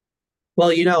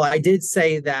 Well, you know, I did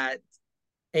say that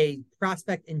a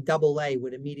prospect in Double A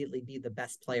would immediately be the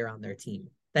best player on their team.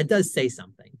 That does say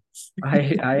something.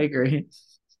 I agree.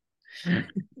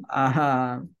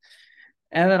 Uh,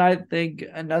 and then I think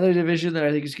another division that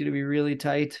I think is going to be really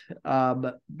tight,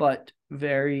 but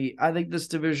very. I think this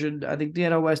division. I think the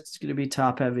NL West is going to be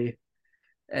top heavy,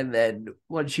 and then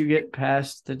once you get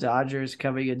past the Dodgers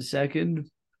coming in second,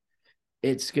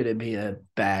 it's going to be a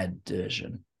bad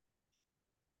division.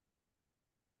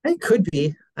 It could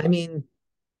be. I mean,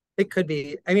 it could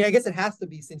be. I mean, I guess it has to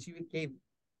be since you gave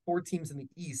 4 teams in the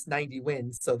East 90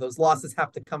 wins, so those losses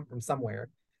have to come from somewhere.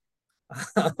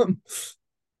 Um,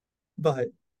 but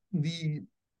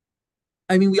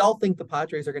I mean, we all think the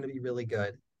Padres are going to be really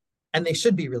good, and they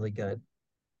should be really good.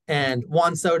 And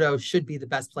Juan Soto should be the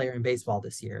best player in baseball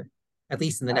this year, at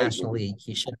least in the National League.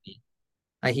 He should be.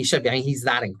 He should be. I mean, he's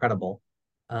that incredible.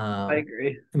 I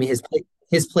agree. I mean,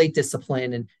 his plate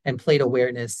discipline and plate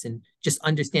awareness and just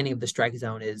understanding of the strike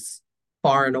zone is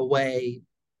far and away.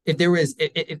 If there was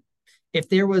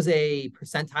a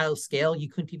percentile scale, you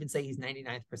couldn't even say he's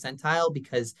 99th percentile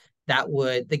because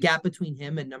the gap between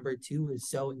him and number 2 is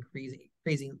so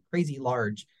crazy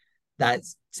large that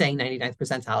saying 99th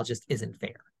percentile just isn't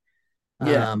fair.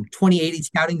 Yeah. 2080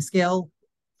 scouting scale,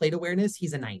 plate awareness,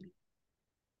 he's a 90.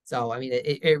 So I mean,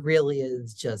 it really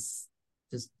is just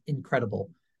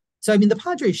incredible. So I mean, the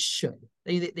Padres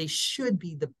they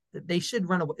should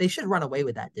run away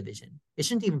with that division. It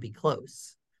shouldn't even be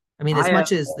close. I mean, as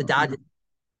much as the Dodgers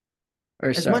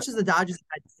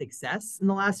had success in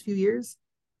the last few years,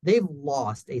 they've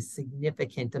lost a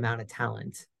significant amount of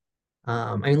talent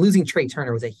I mean, losing Trey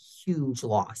Turner was a huge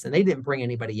loss, and they didn't bring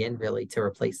anybody in really to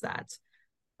replace that.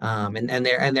 And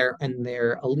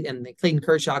Clayton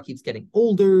Kershaw keeps getting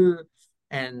older,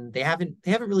 and they haven't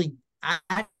really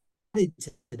added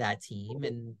to that team.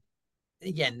 And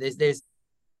again, there's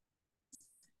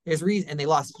reason, and they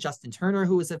lost Justin Turner,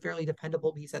 who was a fairly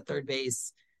dependable piece at third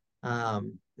base.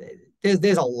 Um,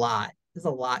 there's a lot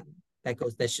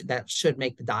that should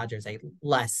make the Dodgers a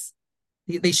less.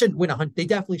 They should win 100. They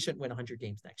definitely shouldn't win 100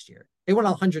 games next year. They won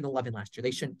 111 last year.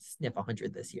 They shouldn't sniff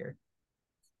 100 this year.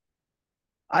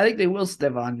 I think they will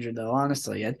step 100, though,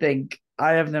 honestly. I think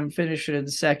I have them finishing in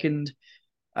second.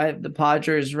 I have the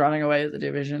Padres running away with the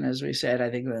division, as we said. I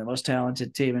think they're the most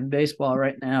talented team in baseball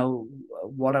right now,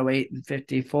 108 and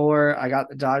 54. I got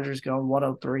the Dodgers going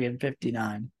 103 and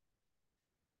 59.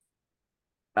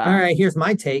 All right, here's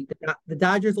my take. The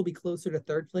Dodgers will be closer to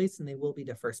third place than they will be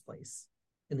to first place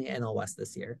in the NL West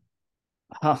this year.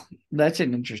 Oh, that's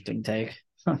an interesting take.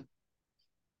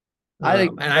 I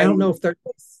think, and I don't know if third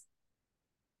place.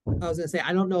 I was going to say,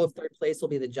 I don't know if third place will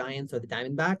be the Giants or the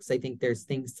Diamondbacks. I think there's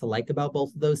things to like about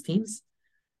both of those teams.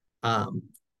 So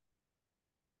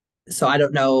I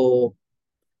don't know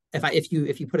if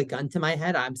you put a gun to my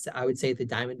head, I would say the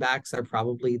Diamondbacks are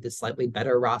probably the slightly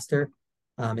better roster.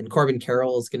 And Corbin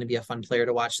Carroll is going to be a fun player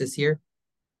to watch this year.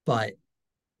 But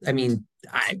I mean,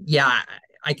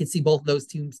 I could see both of those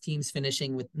teams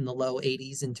finishing within the low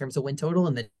 80s in terms of win total,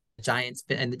 and the Giants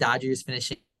and the Dodgers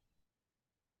finishing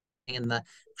in the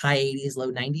high 80s,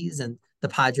 low 90s, and the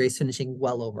Padres finishing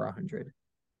well over 100.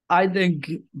 I think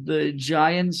the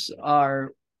Giants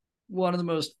are one of the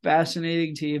most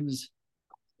fascinating teams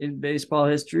in baseball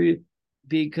history,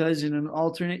 because in an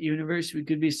alternate universe, we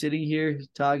could be sitting here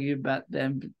talking about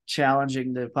them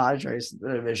challenging the Padres in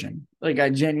the division. Like, I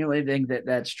genuinely think that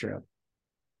that's true.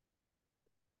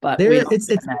 But it's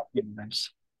that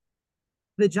universe.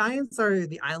 The Giants are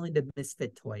the island of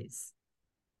misfit toys.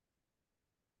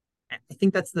 I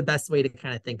think that's the best way to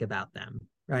kind of think about them,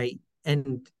 right?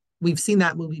 And we've seen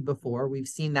that movie before. We've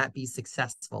seen that be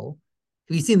successful.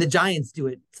 We've seen the Giants do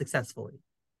it successfully,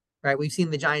 right? We've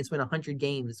seen the Giants win 100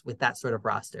 games with that sort of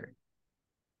roster.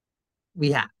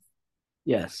 We have.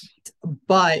 Yes.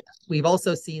 But we've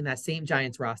also seen that same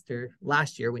Giants roster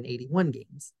last year win 81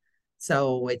 games.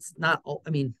 So it's not, I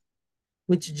mean,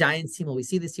 which Giants team will we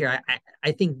see this year?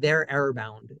 I think their error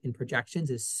bound in projections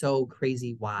is so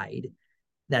crazy wide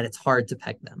that it's hard to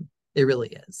peg them. It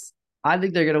really is. I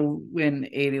think they're going to win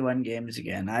 81 games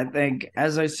again. I think,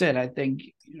 as I said,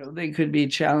 they could be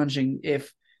challenging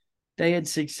if they had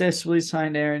successfully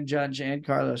signed Aaron Judge and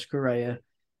Carlos Correa.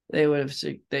 They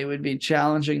would be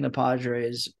challenging the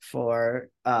Padres for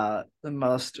the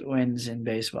most wins in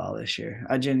baseball this year.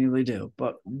 I genuinely do,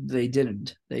 but they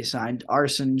didn't. They signed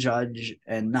Arson Judge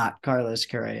and not Carlos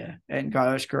Correa, and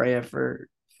Carlos Correa for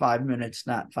 5 minutes,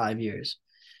 not 5 years.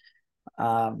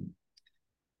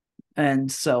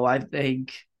 And so I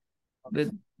think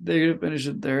that they're going to finish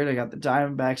in third. I got the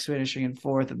Diamondbacks finishing in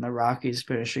fourth and the Rockies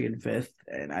finishing in fifth.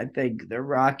 And I think the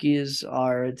Rockies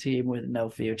are a team with no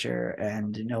future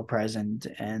and no present.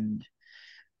 And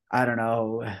I don't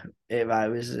know if I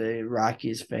was a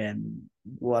Rockies fan,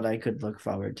 what I could look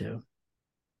forward to.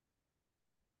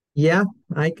 Yeah,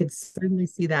 I could certainly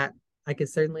see that. I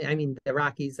mean, the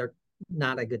Rockies are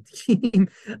not a good team.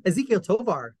 Ezekiel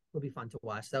Tovar will be fun to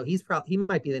watch. So he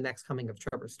might be the next coming of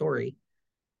Trevor Story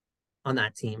on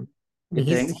that team. I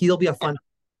mean, he'll be a fun.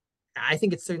 I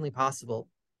think it's certainly possible.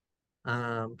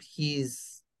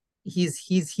 He's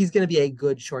going to be a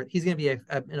good short. He's going to be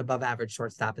an above average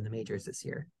shortstop in the majors this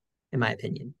year, in my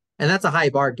opinion. And that's a high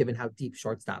bar given how deep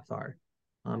shortstops are.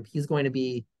 He's going to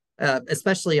be,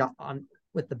 especially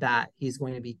with the bat, he's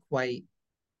going to be quite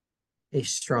a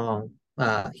strong.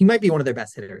 He might be one of their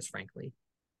best hitters, frankly.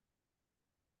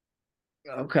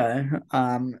 Okay.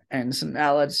 And so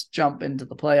now let's jump into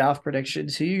the playoff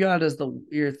predictions. Who you got as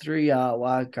your three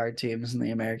wild card teams in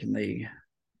the American League?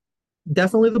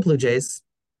 Definitely the Blue Jays.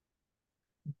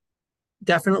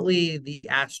 Definitely the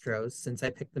Astros, since I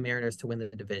picked the Mariners to win the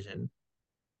division.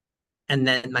 And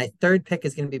then my third pick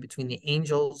is going to be between the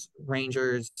Angels,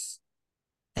 Rangers,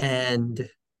 and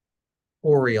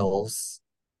Orioles.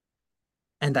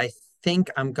 And I think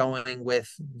I'm going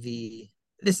with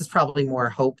this is probably more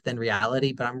hope than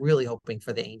reality, but I'm really hoping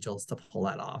for the Angels to pull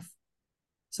that off.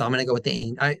 So I'm going to go with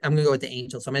I'm going to go with the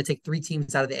Angels. So I'm going to take 3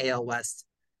 teams out of the AL West,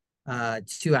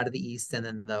 2 out of the East, and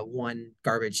then the 1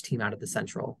 garbage team out of the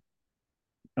Central.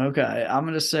 Okay, I'm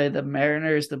going to say the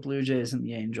Mariners, the Blue Jays, and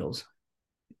the Angels.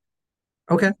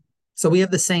 Okay, so we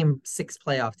have the same 6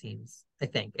 playoff teams, I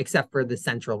think, except for the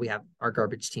Central. We have our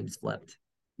garbage teams flipped.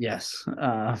 Yes.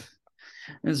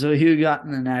 And so who got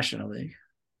in the National League?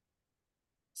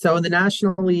 So in the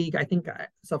National League, I think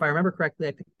so. If I remember correctly,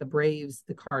 I picked the Braves,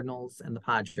 the Cardinals, and the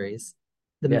Padres.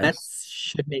 The Yes. Mets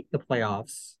should make the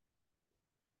playoffs.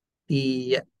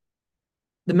 The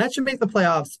the Mets should make the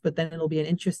playoffs, but then it'll be an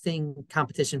interesting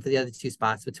competition for the other two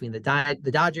spots between the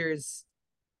Dodgers,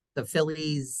 the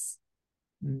Phillies,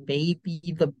 maybe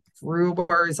the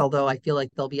Brewers, although I feel like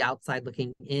they'll be outside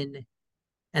looking in,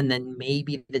 and then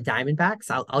maybe the Diamondbacks.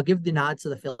 I'll give the nod to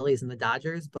the Phillies and the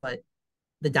Dodgers, but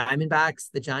the Diamondbacks,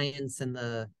 the Giants, and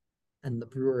the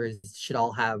Brewers should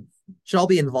all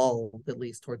be involved at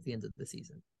least towards the end of the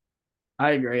season.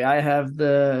 I agree. I have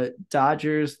the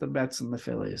Dodgers, the Mets, and the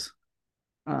Phillies.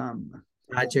 Um,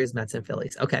 Dodgers, Mets, and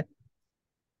Phillies. Okay.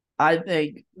 I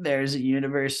think there's a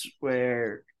universe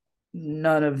where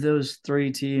none of those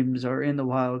three teams are in the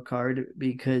wild card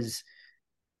because,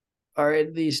 or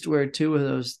at least where two of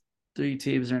those three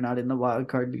teams are not in the wild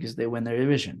card because they win their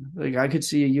division. Like I could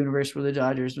see a universe where the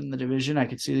Dodgers win the division. I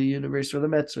could see the universe where the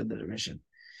Mets win the division.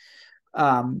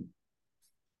 Um,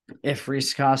 if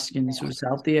Rhys Hoskins was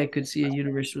healthy, I could see a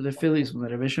universe where the Phillies win the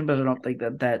division, but I don't think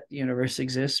that universe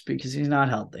exists because he's not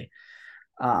healthy.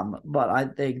 But I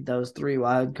think those three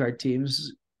wild card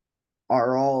teams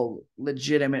are all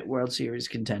legitimate World Series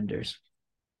contenders.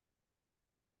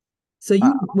 So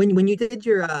Uh, when you did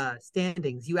your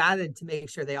standings, you added to make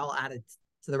sure they all added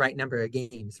to the right number of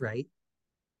games, right?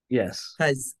 yes,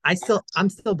 Because I'm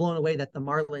still blown away that the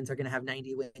Marlins are going to have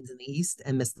 90 wins in the East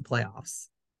and miss the playoffs.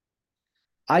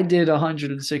 I did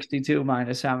 162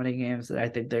 minus how many games that I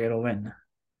think they're going to win.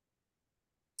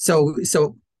 So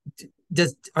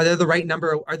does are there the right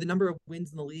number? Are the number of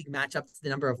wins in the league match up to the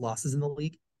number of losses in the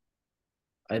league?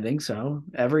 I think so.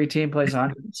 Every team plays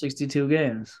 162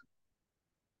 games.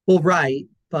 Well, right,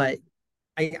 but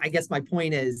I guess my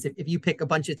point is if you pick a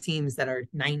bunch of teams that are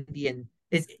 90 and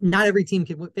is not every team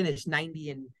can finish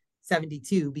 90 and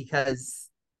 72 because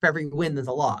for every win there's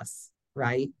a loss,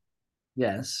 right?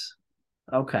 Yes.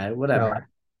 Okay, So whatever.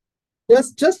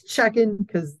 just checking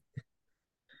because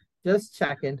just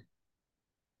checking.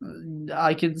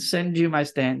 I can send you my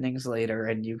standings later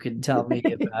and you can tell me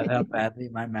about how badly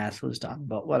my math was done,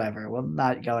 but whatever. We're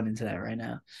not going into that right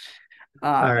now.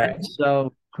 All And right.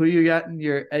 so who you got in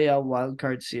your AL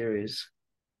wildcard series?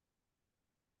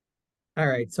 All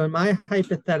right. So in my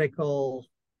hypothetical,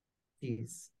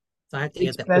 geez, so I have to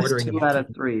It's get the best ordering of two the out of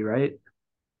team. three, right?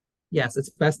 Yes, it's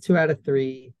best two out of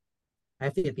three. I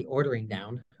have to get the ordering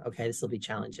down. Okay, this will be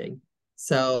challenging.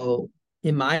 So,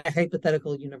 in my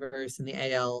hypothetical universe in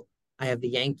the AL, I have the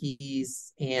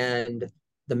Yankees and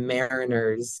the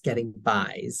Mariners getting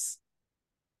buys,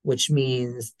 which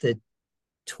means the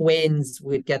Twins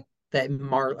would get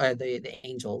the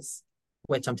Angels,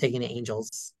 which I'm taking the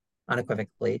Angels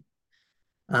unequivocally.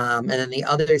 And then the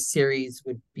other series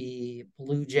would be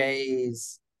Blue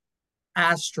Jays,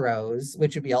 Astros,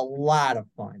 which would be a lot of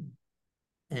fun,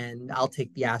 and I'll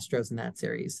take the Astros in that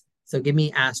series. So give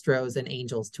me Astros and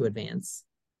Angels to advance.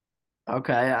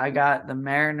 Okay, I got the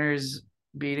Mariners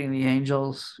beating the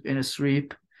Angels in a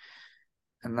sweep,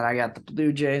 and then I got the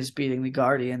Blue Jays beating the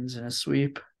Guardians in a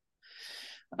sweep.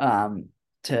 Um,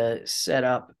 to set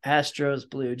up Astros,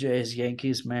 Blue Jays,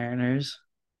 Yankees, Mariners.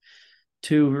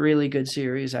 Two really good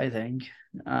series, I think.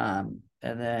 And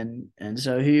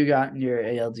so who you got in your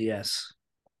ALDS?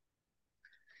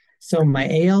 So my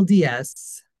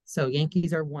ALDS, so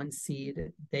Yankees are one seed.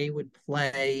 They would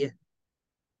play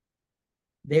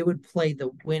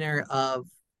the winner of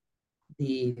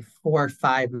the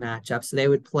 4-5 matchup. So they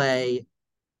would play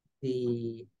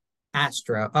the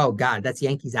Astro. Oh God, that's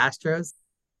Yankees Astros.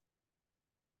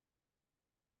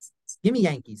 Give me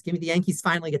Yankees. Give me the Yankees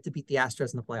finally get to beat the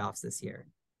Astros in the playoffs this year.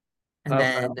 And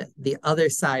Okay. then the other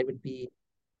side would be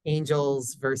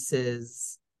Angels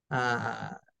versus uh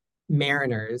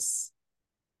Mariners.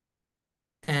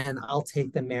 And I'll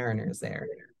take the Mariners there.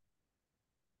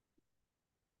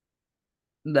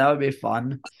 That would be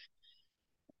fun.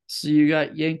 So you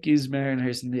got Yankees,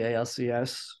 Mariners in the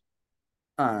ALCS.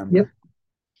 Yep. Um,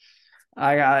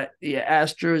 I got the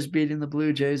Astros beating the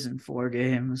Blue Jays in 4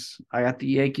 games. I got the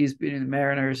Yankees beating the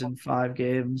Mariners in 5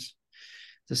 games.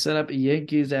 To set up a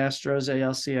Yankees Astros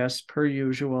ALCS per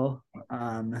usual.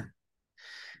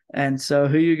 And so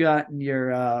who you got in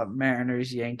your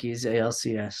Mariners Yankees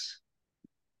ALCS?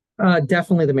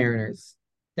 Definitely the Mariners.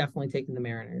 Definitely taking the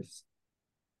Mariners.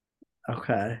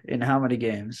 Okay. In how many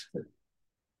games?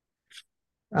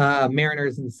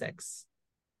 Mariners in 6.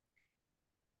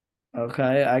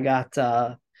 Okay. I got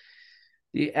the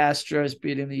Astros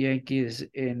beating the Yankees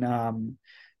in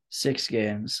 6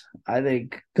 games. I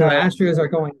think So I Astros are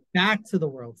going back to the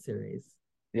World Series.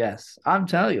 Yes, I'm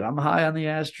telling you, I'm high on the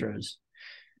Astros.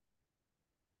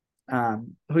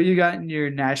 Who you got in your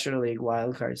National League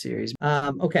wild card series?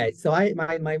 Okay, so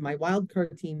my wild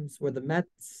card teams were the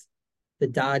Mets, the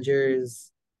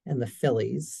Dodgers, and the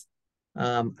Phillies.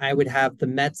 I would have the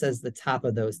Mets as the top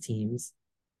of those teams,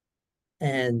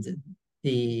 and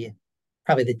the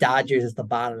probably the Dodgers as the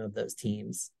bottom of those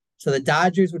teams. So the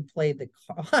Dodgers would play the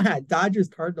Dodgers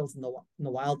Cardinals in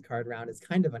the wild card round. Is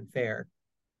kind of unfair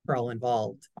for all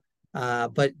involved.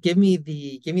 But give me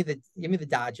the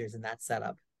Dodgers in that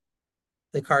setup.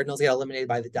 The Cardinals get eliminated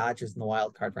by the Dodgers in the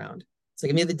wild card round. So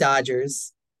give me the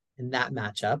Dodgers in that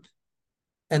matchup.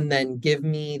 And then give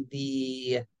me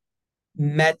the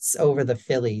Mets over the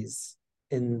Phillies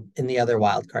in the other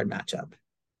wild card matchup.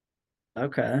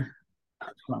 Okay.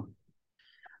 Well,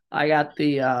 I got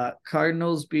the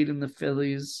Cardinals beating the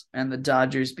Phillies and the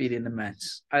Dodgers beating the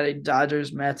Mets. I think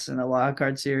Dodgers Mets in the wild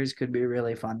card series could be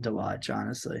really fun to watch,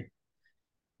 honestly.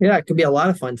 Yeah, it could be a lot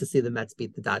of fun to see the Mets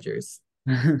beat the Dodgers.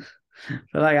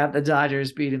 But I got the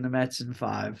Dodgers beating the Mets in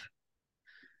five.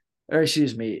 Or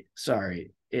excuse me,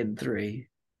 sorry, in 3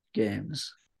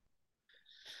 games.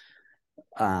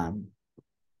 Um,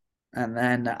 and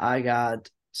then I got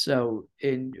so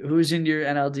in who's in your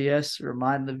NLDS?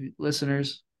 Remind the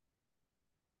listeners.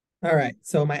 All right.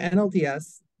 So my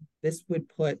NLDS, this would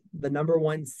put the number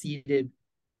one seeded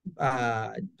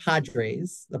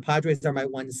Padres. The Padres are my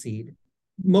one seed.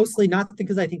 Mostly not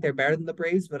because I think they're better than the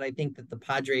Braves, but I think that the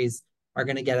Padres are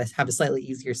going to have a slightly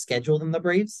easier schedule than the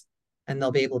Braves, and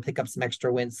they'll be able to pick up some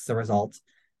extra wins as a result.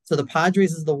 So the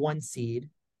Padres is the one seed,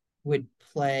 would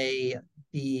play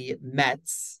the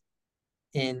Mets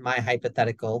in my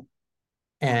hypothetical,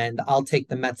 and I'll take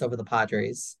the Mets over the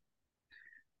Padres.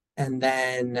 And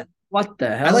then What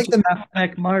the I hell, like the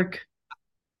halfback Mark?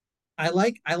 I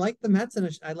like the Mets in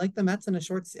a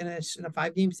short in a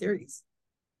 5 game series.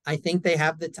 I think they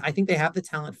have the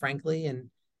talent, frankly,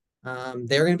 and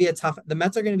they're going to be a tough. The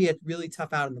Mets are going to be a really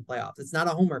tough out in the playoffs. It's not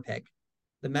a homer pick.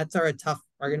 The Mets are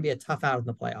going to be a tough out in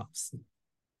the playoffs.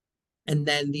 And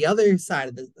then the other side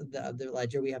of the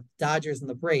ledger, we have Dodgers and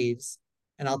the Braves,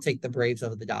 and I'll take the Braves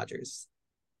over the Dodgers.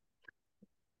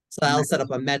 So I'll set up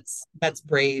a Mets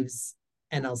Braves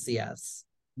NLCS.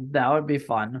 That would be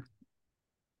fun.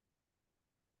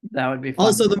 That would be fun.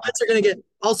 Also, the Mets are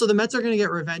going to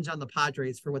get revenge on the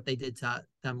Padres for what they did to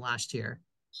them last year.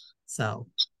 So,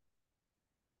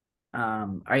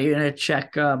 Are you gonna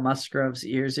check Musgrove's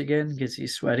ears again? Gets he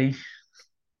sweaty?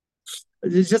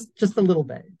 it's just a little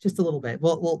bit, just a little bit.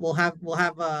 We'll have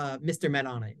Mr. Met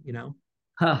on it, you know.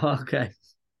 Oh, okay.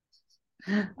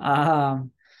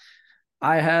 Um,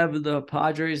 I have the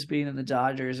Padres beating the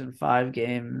Dodgers in 5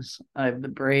 games. I have the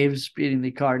Braves beating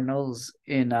the Cardinals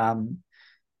in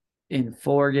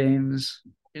 4 games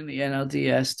in the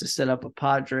NLDS to set up a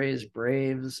Padres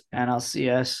Braves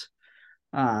NLCS.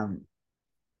 Um,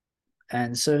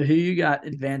 and so who you got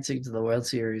advancing to the World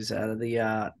Series out of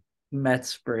the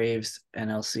Mets Braves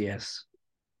NLCS?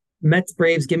 Mets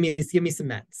Braves, give me some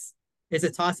Mets. It's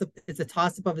a toss up. It's a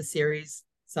toss up of a series.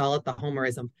 So I'll let the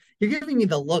homerism. You're giving me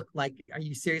the look like, are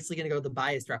you seriously going to go the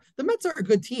bias route? The Mets are a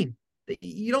good team.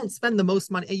 You don't spend the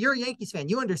most money. You're a Yankees fan.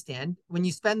 You understand when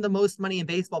you spend the most money in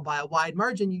baseball by a wide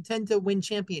margin, you tend to win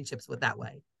championships with that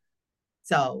way.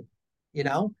 So, you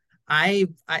know, they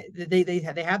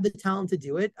have the talent to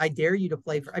do it. I dare you to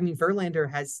play for. I mean, Verlander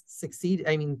has succeeded.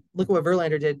 I mean, look at what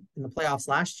Verlander did in the playoffs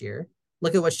last year.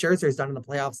 Look at what Scherzer's done in the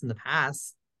playoffs in the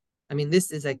past. I mean,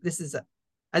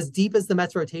 as deep as the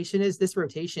Mets rotation is. This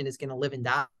rotation is going to live and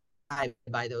die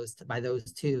by those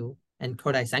two and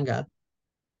Kodai Senga.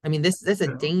 I mean, this is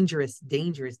a dangerous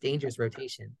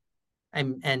rotation.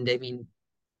 And I mean,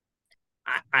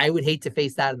 I would hate to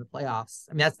face that in the playoffs.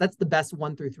 I mean, that's the best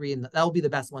 1 through 3, and that'll be the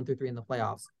best 1 through 3 in the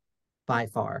playoffs by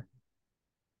far.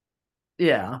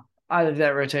 Yeah, I think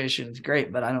that rotation is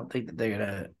great, but I don't think that they're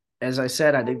gonna. As I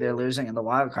said, I think they're losing in the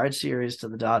wild card series to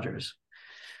the Dodgers.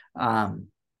 And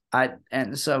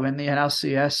so in the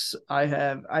NLCS, I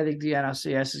think the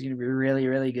NLCS is going to be really,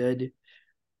 really good.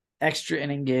 Extra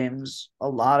inning games, a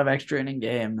lot of extra inning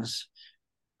games.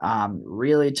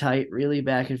 Really tight, really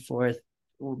back and forth.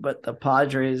 But the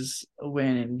Padres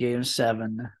win in Game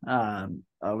 7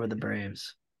 over the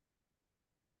Braves.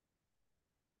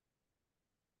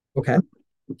 Okay.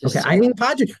 Okay. I mean,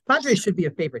 Padres should be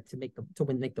a favorite to make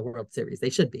the World Series. They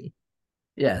should be.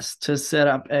 Yes, to set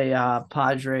up a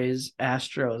Padres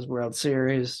Astros World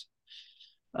Series.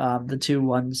 The 2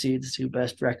 1 seeds, 2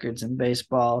 best records in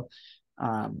baseball.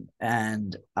 And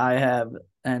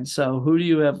so who do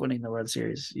you have winning the World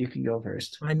Series? You can go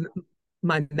first.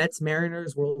 My Mets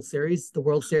Mariners World Series, the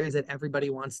World Series that everybody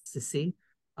wants to see.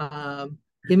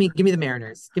 Give me the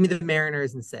Mariners. Give me the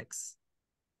Mariners in 6.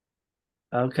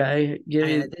 Okay, give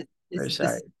me. This Or is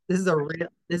sorry.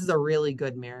 this is a really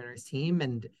good Mariners team,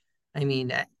 and I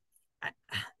mean,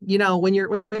 when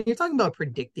you're talking about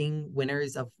predicting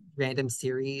winners of random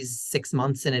series 6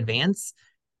 months in advance,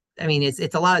 I mean,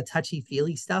 it's a lot of touchy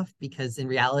feely stuff because in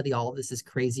reality, all of this is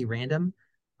crazy random.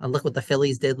 Look what the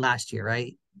Phillies did last year,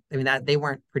 right? I mean, that they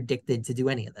weren't predicted to do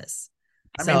any of this.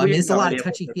 I So mean, I we mean, have it's a no lot of idea what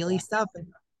touchy they're feely doing. stuff.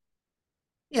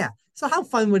 Yeah. So how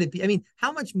fun would it be? I mean,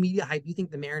 how much media hype do you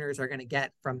think the Mariners are going to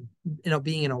get from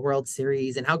being in a World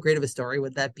Series, and how great of a story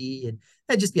would that be? And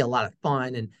that'd just be a lot of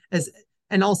fun.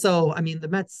 And also, I mean, the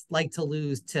Mets like to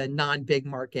lose to non-big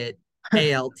market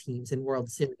AL teams in World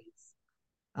Series.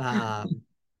 Um,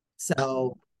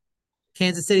 so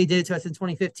Kansas City did it to us in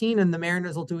 2015, and the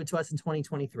Mariners will do it to us in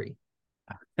 2023.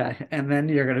 Okay, and then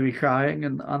you're going to be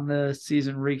crying on the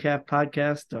season recap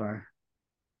podcast, or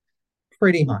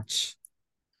Pretty much.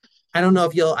 I don't know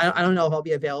if I'll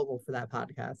be available for that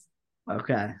podcast.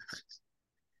 okay.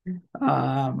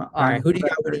 All right. On Who do you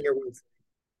got winning your World Series?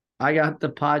 I got the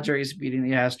Padres beating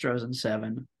the Astros in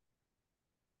 7.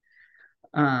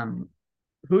 Um,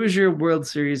 who's your World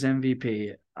Series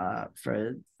MVP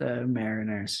for the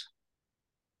Mariners?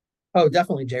 Oh,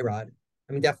 definitely J Rod.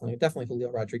 I mean, definitely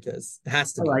Julio Rodriguez. It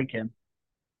has to I be. like him.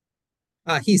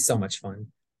 He's so much fun.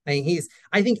 I mean,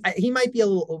 I think he might be a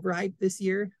little overhyped this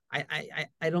year.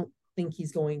 I don't think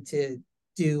he's going to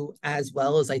do as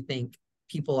well as I think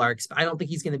people are. I don't think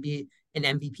he's going to be an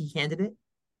MVP candidate,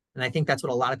 and I think that's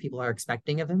what a lot of people are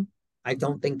expecting of him. I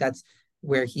don't think that's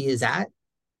where he is at.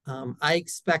 I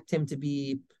expect him to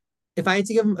be. If I had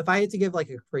to give like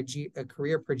a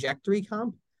career trajectory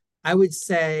comp, I would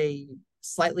say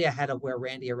slightly ahead of where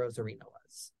Randy Arozarena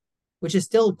was, which is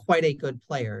still quite a good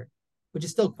player, which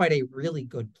is still quite a really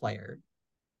good player,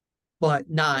 but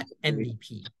not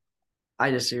MVP. I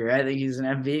disagree. I think he's an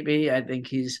MVP. I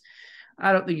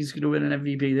don't think he's going to win an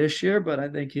MVP this year, but I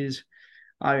think he's.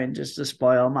 I mean, just to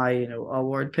spoil my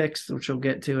award picks, which we'll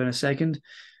get to in a second.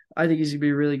 I think he's gonna be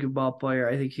a really good ball player.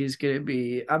 I think he's gonna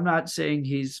be. I'm not saying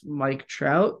he's Mike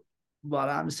Trout, but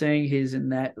I'm saying he's in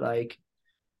that like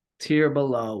tier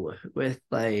below with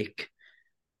like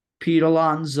Pete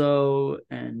Alonso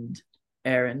and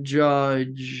Aaron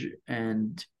Judge,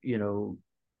 and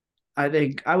I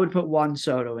think I would put Juan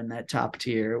Soto in that top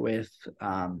tier with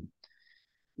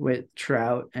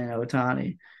Trout and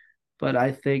Otani, but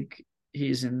I think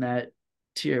he's in that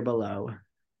tier below.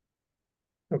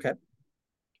 Okay,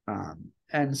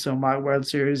 And so my World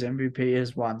Series MVP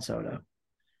is Juan Soto.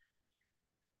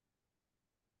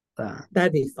 Uh,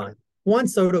 that'd be fun. Juan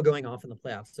Soto going off in the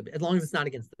playoffs, as long as it's not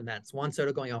against the Mets. Juan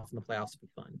Soto going off in the playoffs would be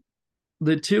fun.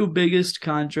 the two biggest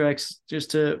contracts,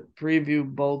 just to preview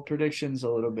bold predictions a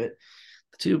little bit,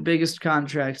 the two biggest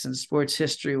contracts in sports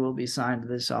history will be signed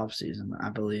this offseason, I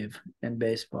believe, in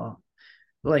baseball.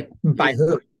 Like By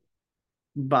who?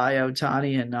 by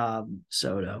Otani and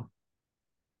Soto.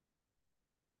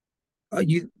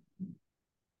 You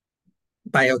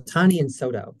by Otani and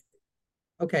Soto.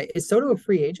 Okay, is Soto a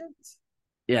free agent?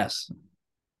 Yes.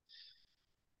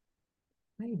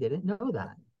 I didn't know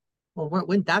that. Well,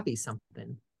 wouldn't that be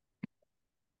something?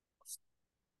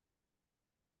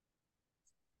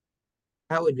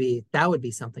 That would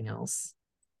be something else.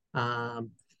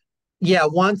 Um, yeah,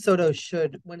 Juan Soto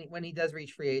should when he does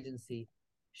reach free agency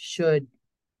should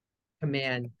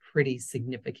command pretty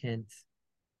significant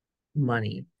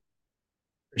money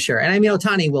for sure. And I mean,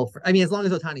 Otani will. I mean, as long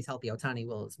as Otani's healthy, Otani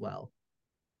will as well.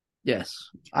 Yes.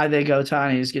 I think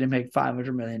Otani is going to make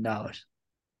 $500 million.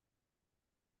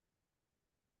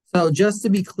 So just to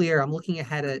be clear, I'm looking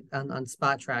ahead on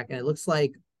Spot Track, and it looks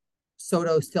like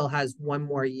Soto still has one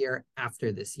more year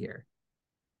after this year,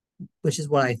 which is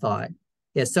what I thought.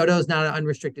 Yeah, Soto is not an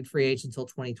unrestricted free agent until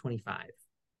 2025.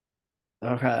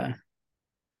 Okay.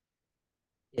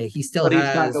 Yeah, he still But he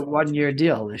signed a has 1 year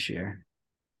deal this year.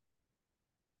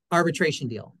 arbitration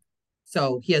deal.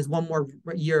 So he has one more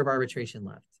year of arbitration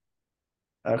left.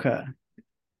 Okay.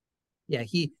 Yeah,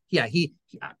 he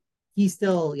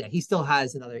still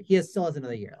has another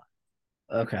year left.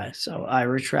 Okay. So I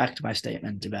retract my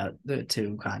statement about the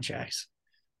two contracts.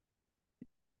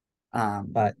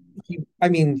 But I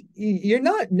mean, you're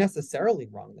not necessarily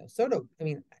wrong though.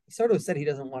 Soto said he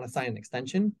doesn't want to sign an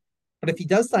extension, but if he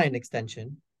does sign an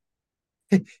extension,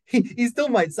 he still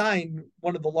might sign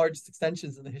one of the largest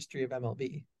extensions in the history of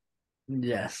MLB.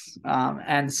 Yes.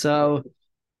 And so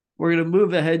we're gonna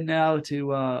move ahead now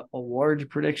to award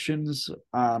predictions.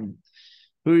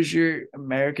 Who's your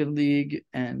American League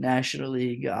and National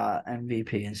League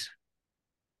MVPs?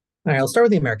 All right, I'll start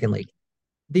with the American League.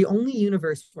 the only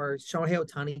universe where Shohei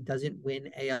Ohtani doesn't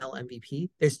win AL MVP,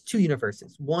 there's two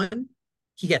universes. One,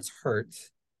 he gets hurt.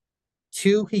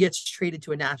 Two, he gets traded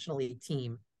to a National League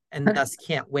team and thus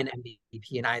can't win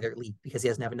MVP in either league because he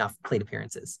doesn't have enough plate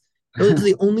appearances. Those are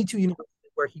the only two universes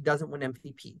where he doesn't win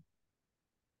MVP.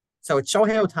 So it's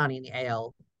Shohei Ohtani in the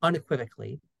AL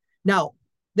unequivocally. Now,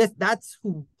 that's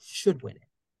who should win it.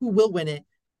 Who will win it?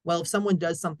 Well, if someone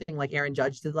does something like Aaron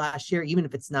Judge did last year, even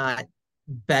if it's not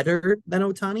better than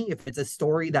Ohtani, if it's a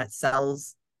story that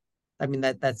sells, I mean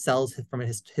that sells from a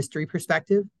history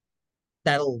perspective,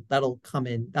 that'll come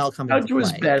in. That'll come into Judge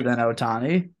was play. better than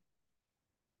Ohtani.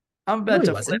 I'm No, about he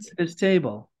to flip wasn't. this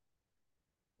table.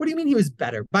 What do you mean he was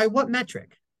better? By what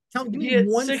metric? Give He me had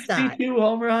one stat. 62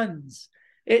 home runs.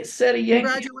 It set a Yankee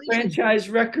Congratulations. franchise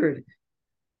record.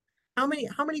 How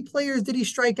many players did he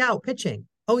strike out pitching?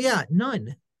 Oh yeah,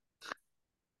 none.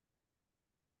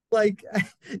 Like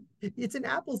it's an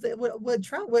apples that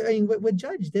what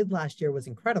Judge did last year was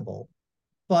incredible.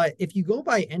 But if you go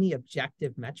by any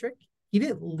objective metric, he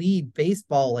didn't lead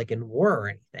baseball like in war or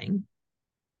anything.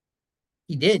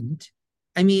 He didn't.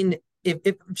 I mean, if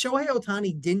Shohei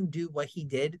Ohtani didn't do what he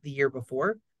did the year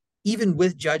before, even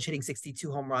with Judge hitting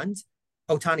 62 home runs,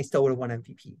 Ohtani still would have won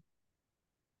MVP.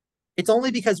 It's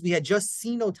only because we had just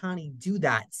seen Ohtani do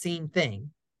that same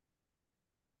thing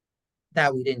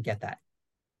that we didn't get that.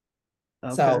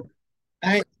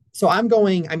 Okay. So I'm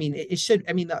going. I mean, it should.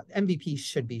 I mean, the MVP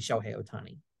should be Shohei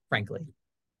Ohtani, frankly,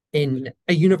 in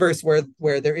a universe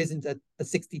where there isn't a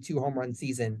 62 home run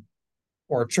season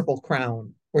or a triple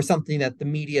crown or something that the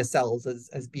media sells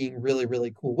as being really,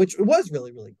 really cool, which it was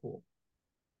really, really cool.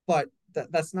 But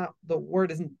that's not the word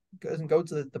doesn't go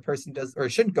to the person does, or it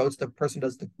shouldn't go to the person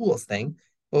does the coolest thing.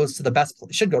 It goes to the best.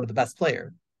 It should go to the best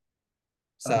player.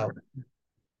 So, Okay.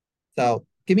 so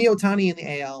give me Ohtani in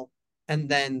the AL, and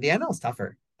then the NL is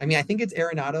tougher. I mean, I think it's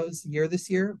Arenado's year this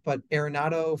year, but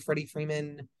Arenado, Freddie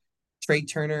Freeman, Trey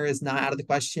Turner is not out of the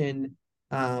question.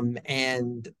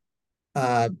 And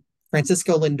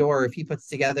Francisco Lindor, if he puts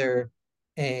together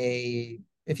a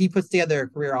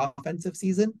career offensive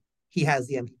season, he has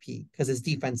the MVP because his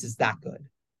defense is that good.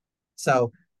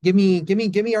 So give me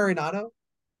Arenado,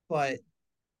 but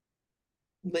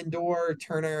Lindor,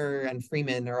 Turner, and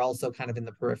Freeman are also kind of in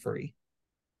the periphery.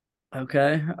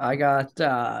 Okay. I got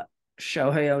Shohei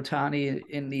Ohtani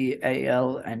in the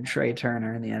AL and Trey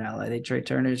Turner in the NL. I think Trey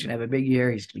Turner is going to have a big year.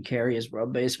 He's going to carry his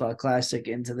World Baseball Classic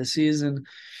into the season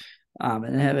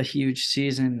and have a huge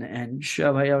season. And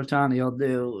Shohei Ohtani will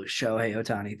do Shohei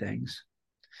Ohtani things.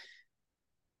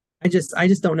 I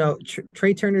just don't know.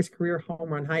 Trey Turner's career home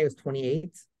run high was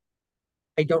 28.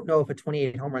 I don't know if a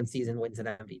 28 home run season wins an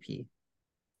MVP.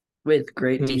 With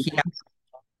great I mean, defense.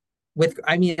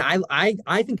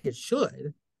 I think it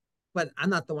should, but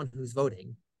I'm not the one who's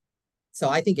voting. So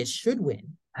I think it should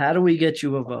win. How do we get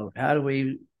you a vote? How do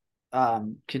we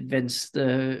convince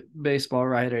the baseball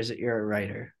writers that you're a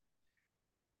writer?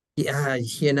 Yeah,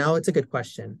 it's a good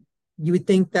question. You would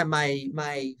think that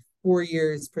my 4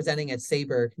 years presenting at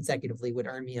Saber consecutively would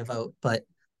earn me a vote, but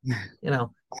you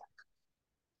know,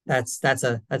 that's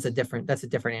a different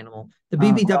animal. The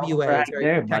BBWA right is very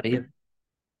there, protective.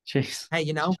 buddy. Jeez.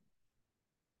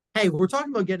 Hey, we're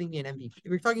talking about getting me an MVP.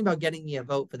 We're talking about getting me a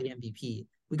vote for the MVP.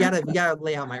 We gotta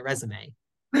lay out my resume.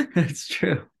 That's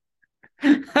true.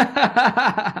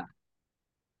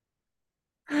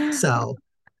 So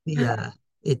the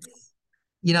it's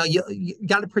you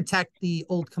got to protect the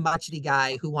old Kamachiti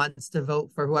guy who wants to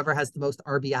vote for whoever has the most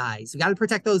RBIs. We got to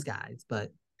protect those guys,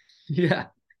 but Yeah.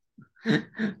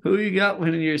 Who you got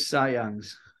winning your Cy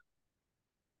Youngs?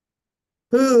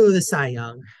 ooh, the Cy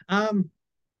Young.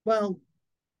 Well,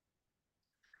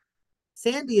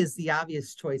 Sandy is the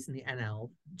obvious choice in the NL,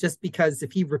 just because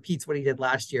if he repeats what he did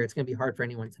last year, it's going to be hard for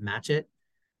anyone to match it.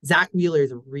 Zach Wheeler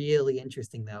is really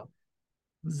interesting, though.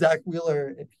 Zach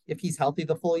Wheeler, if he's healthy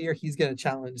the full year, he's going to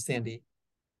challenge Sandy.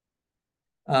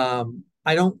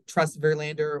 I don't trust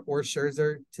Verlander or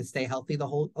Scherzer to stay healthy the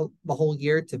whole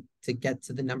year to get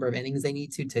to the number of innings they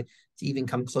need to even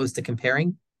come close to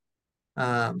comparing.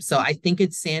 So I think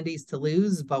it's Sandy's to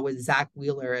lose, but with Zach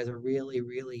Wheeler as a really,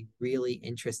 really, really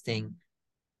interesting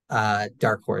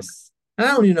dark horse. And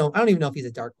I don't even know if he's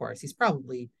a dark horse. He's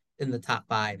probably in the top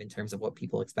 5 in terms of what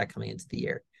people expect coming into the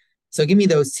year. So give me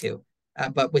those two,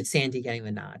 but with Sandy getting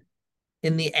the nod.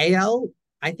 In the AL,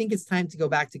 I think it's time to go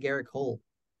back to Garrett Cole.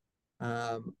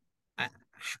 I,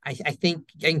 I think,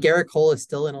 and Garrett Cole is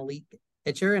still an elite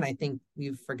pitcher, and I think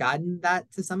we've forgotten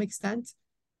that to some extent.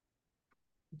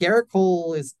 Garrett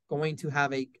Cole is going to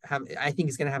have I think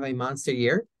he's going to have a monster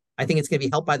year. I think it's going to be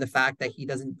helped by the fact that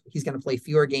he's going to play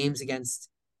fewer games against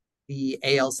the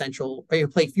AL Central, or you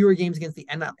play fewer games against the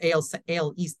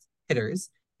AL East hitters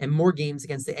and more games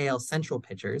against the AL Central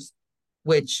pitchers,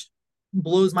 which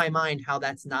blows my mind how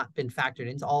that's not been factored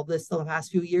into all of this the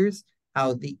past few years.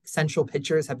 How the Central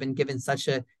pitchers have been given such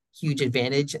a huge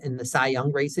advantage in the Cy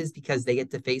Young races because they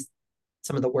get to face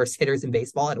some of the worst hitters in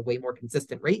baseball at a way more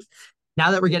consistent rate.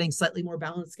 Now that we're getting slightly more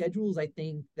balanced schedules, I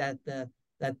think that the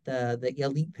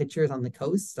elite pitchers on the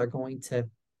coast are going to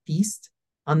feast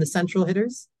on the Central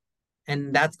hitters,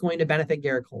 and that's going to benefit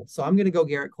Garrett Cole. So I'm going to go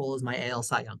Garrett Cole as my AL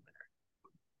Cy Young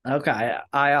winner. Okay,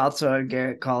 I also have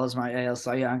Garrett Cole as my AL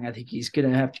Cy Young. I think he's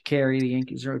going to have to carry the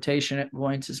Yankees rotation at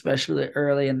points, especially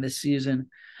early in this season,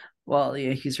 while the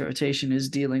Yankees rotation is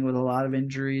dealing with a lot of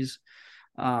injuries.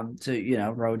 To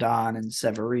Rodon and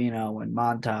Severino and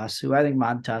Montas, who I think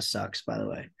Montas sucks, by the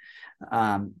way.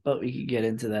 But we could get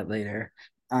into that later.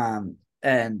 And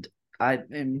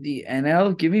in the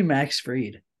NL, give me Max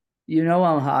Fried.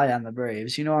 I'm high on the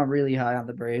Braves. I'm really high on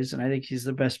the Braves, and I think he's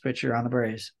the best pitcher on the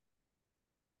Braves.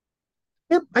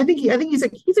 Yep, I think he's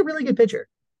a really good pitcher.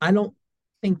 I don't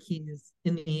think he's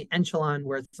in the echelon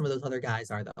where some of those other guys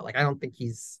are, though. Like I don't think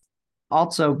he's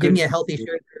also good. Give me a healthy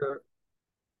shirt.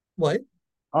 What?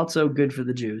 Also good for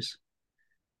the Jews.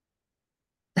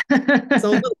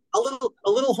 So a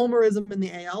little homerism in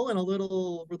the AL and a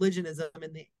little religionism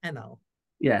in the NL.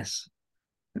 Yes.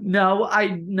 No, I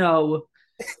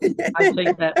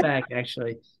take that back,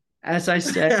 actually. As I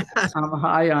said, I'm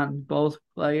high on both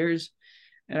players,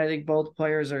 and I think both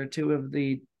players are two of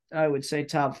the, I would say,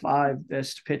 top 5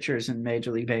 best pitchers in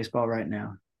Major League Baseball right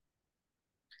now.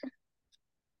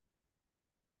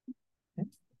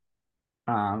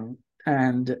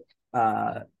 And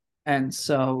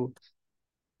so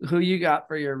who you got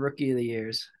for your Rookie of the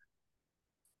Years?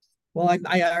 Well,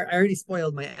 I already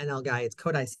spoiled my NL guy. It's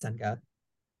Kodai Senga.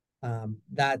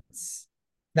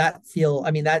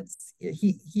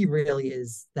 He really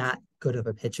is that good of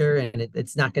a pitcher, and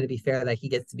it's not going to be fair that he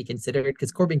gets to be considered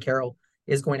because Corbin Carroll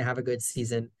is going to have a good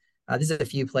season. There's a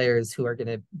few players who are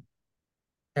going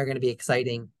to be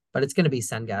exciting, but it's going to be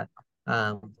Senga,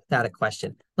 without a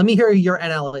question. Let me hear who your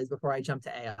NL is before I jump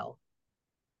to AL.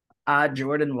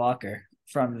 Jordan Walker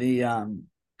from the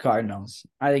Cardinals.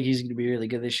 I think he's going to be really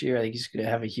good this year. I think he's going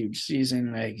to have a huge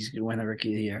season. I think he's going to win the Rookie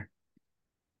of the Year.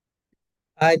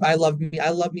 I love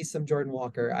me some Jordan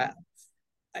Walker.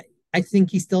 I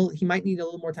think he might need a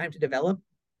little more time to develop.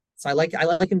 So I like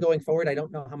him going forward. I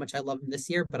don't know how much I love him this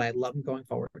year, but I love him going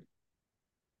forward.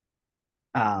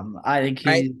 I think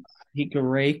he could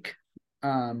rake.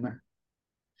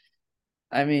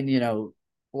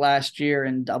 Last year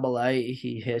in Double-A,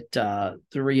 he hit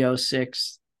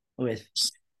 306 with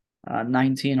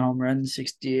 19 home runs,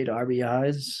 68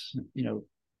 RBIs,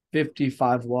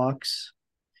 55 walks.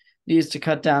 Needs to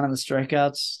cut down on the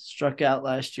strikeouts. Struck out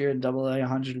last year in Double-A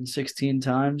 116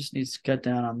 times. Needs to cut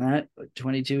down on that.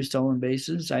 22 stolen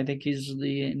bases. I think he's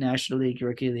the National League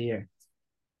Rookie of the Year.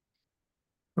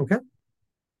 Okay.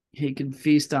 He can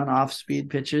feast on off-speed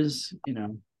pitches.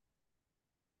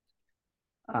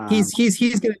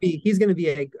 He's gonna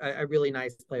be a really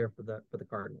nice player for the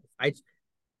Cardinals.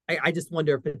 I just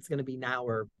wonder if it's gonna be now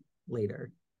or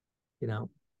later.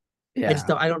 Yeah.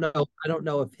 I don't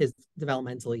know if his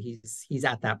developmentally he's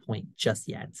at that point just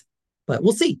yet, but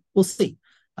we'll see.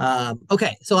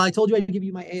 Okay, so I told you I'd give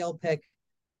you my AL pick.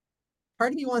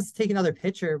 Part of me wants to take another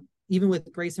pitcher, even with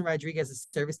Grayson Rodriguez's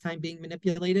service time being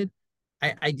manipulated.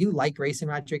 I do like Grayson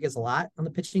Rodriguez a lot on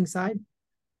the pitching side,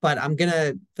 but I'm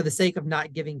gonna, for the sake of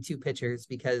not giving 2 pitchers,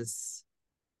 because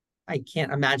I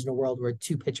can't imagine a world where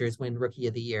 2 pitchers win Rookie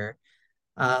of the Year.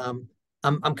 I'm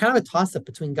kind of a toss up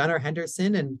between Gunnar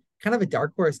Henderson and kind of a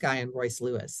dark horse guy in Royce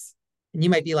Lewis. And you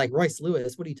might be like, Royce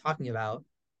Lewis, what are you talking about?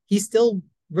 He's still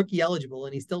rookie eligible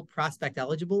and he's still prospect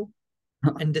eligible.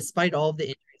 And despite all of the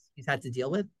injuries he's had to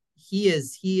deal with,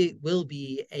 he will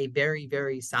be a very,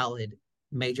 very solid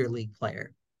major league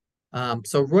player.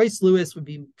 So Royce Lewis would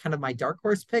be kind of my dark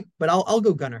horse pick, but I'll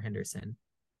go Gunnar Henderson.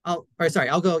 I'll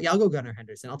go Gunnar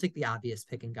Henderson. I'll take the obvious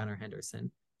pick in Gunnar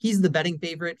Henderson. He's the betting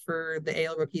favorite for the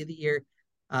AL Rookie of the Year,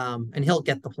 and he'll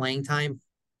get the playing time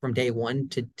from day one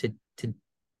to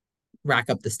rack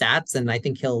up the stats. And I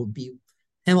think him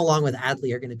along with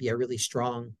Adley are going to be a really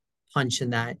strong punch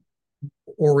in that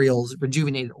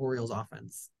rejuvenated Orioles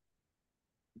offense.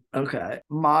 Okay,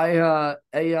 my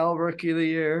AL Rookie of the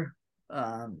Year.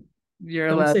 Don't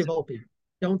say Volpe.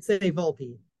 Don't say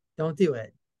Volpe. Don't do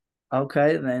it.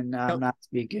 Okay, then I'm not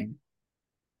speaking.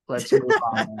 Let's move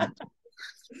on.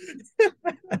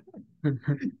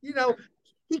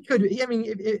 He could. I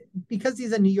mean, because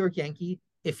he's a New York Yankee,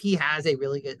 if he has a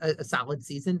really good, a solid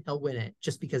season, he'll win it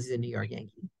just because he's a New York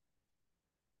Yankee.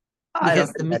 I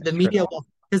because don't think the that's media true. will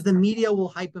because the media will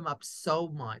hype him up so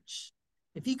much.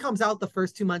 If he comes out the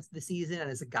first 2 months of the season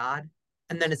and is a god,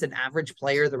 and then is an average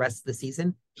player the rest of the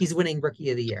season, he's winning Rookie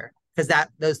of the Year because that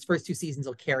those first 2 seasons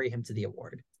will carry him to the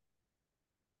award.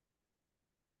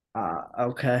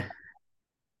 Okay.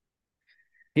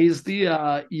 He's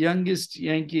the youngest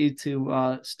Yankee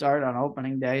to start on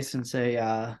opening day since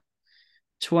a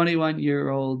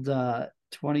 21-year-old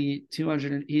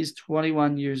 200 he's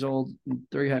 21 years old and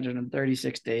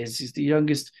 336 days. He's the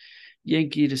youngest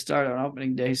Yankee to start on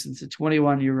opening day since a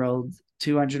 21-year-old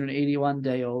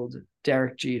 281-day old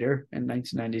Derek Jeter in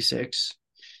 1996.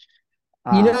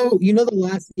 You know the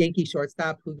last Yankee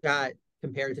shortstop who got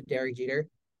compared to Derek Jeter,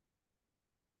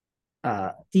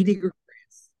 uh Didi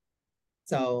Gregorius.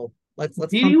 So let's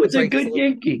Didi pump the was a brakes a good little.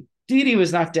 Yankee. Didi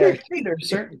was not Derek Jeter,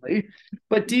 certainly,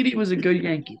 but Didi was a good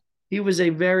Yankee. He was a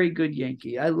very good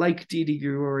Yankee. I like Didi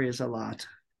Gregorius a lot.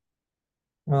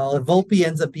 Well, if Volpe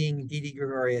ends up being Didi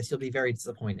Gregorius, you'll be very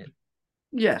disappointed.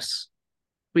 Yes,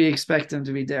 we expect him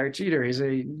to be Derek Jeter. He's a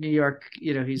New York,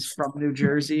 he's from New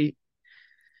Jersey.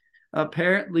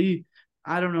 Apparently,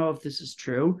 I don't know if this is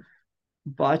true,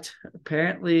 but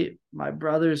apparently my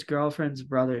brother's girlfriend's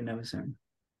brother knows him,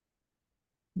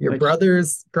 Your which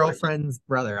brother's girlfriend's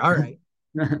brother. All right.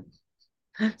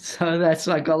 so that's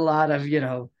like a lot of,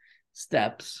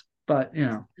 steps, but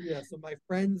Yeah. So my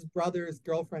friend's brother's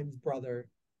girlfriend's brother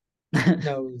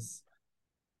knows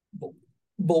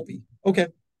Volpe. Okay.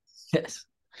 yes.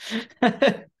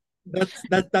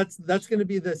 That's going to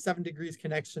be the 7 degrees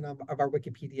connection of our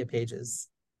Wikipedia pages.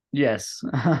 Yes.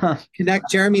 Connect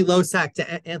Jeremy Losak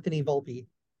to Anthony Volpe.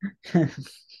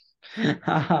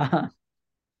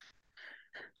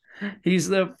 He's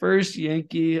the first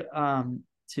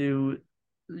to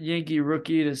Yankee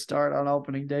rookie to start on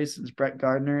opening day since Brett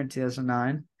Gardner in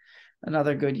 2009.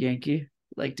 Another good Yankee,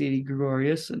 like Didi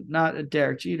Gregorius, and not a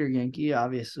Derek Jeter Yankee,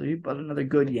 obviously, but another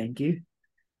good Yankee.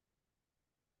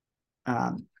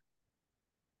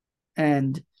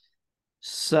 And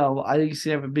so I think he's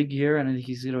gonna have a big year, and I think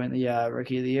he's gonna win the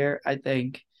Rookie of the Year. I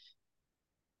think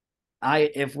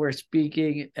if we're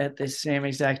speaking at the same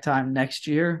exact time next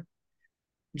year,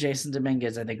 Jason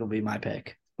Dominguez, I think, will be my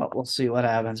pick. But we'll see what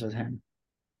happens with him.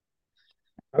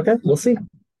 Okay, we'll see.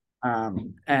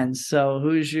 And so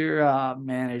who's your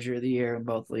manager of the year in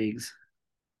both leagues?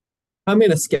 I'm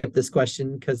going to skip this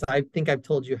question because I think I've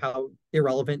told you how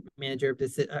irrelevant manager of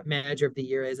the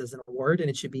year is as an award, and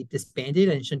it should be disbanded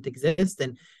and it shouldn't exist.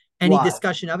 And any Why?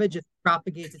 discussion of it just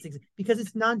propagates its existence because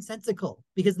it's nonsensical.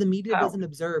 Because the media How? doesn't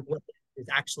observe what they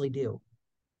actually do.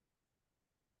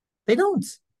 They don't.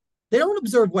 They don't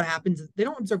observe what happens. They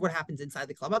don't observe what happens inside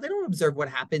the club. They don't observe what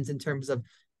happens in terms of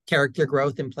character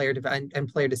growth and player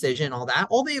decision and all that.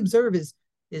 All they observe is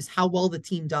how well the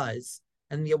team does,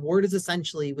 and the award is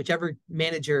essentially whichever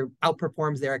manager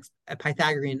outperforms their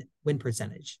Pythagorean win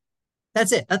percentage.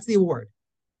 That's it. That's the award.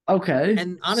 Okay.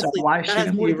 And So honestly, why that has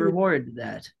shouldn't more we to do with reward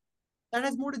that?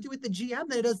 the GM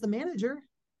than it does the manager.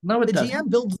 No, it The GM doesn't.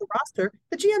 builds the roster.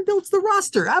 The GM builds the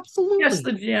roster. Yes,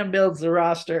 Absolutely. the GM builds the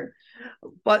roster,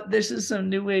 but this is some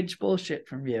new age bullshit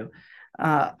from you.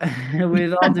 Uh,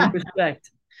 with all due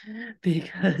respect,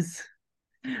 because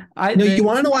I No, you think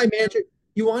want to know why manager?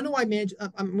 You want to know why manager?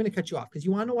 I'm going to cut you off because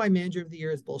you want to know why manager of the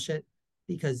year is bullshit.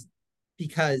 Because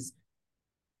because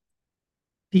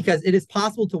because it is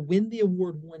possible to win the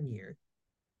award one year,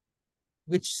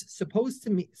 which supposed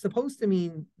to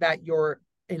mean that you're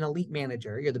an elite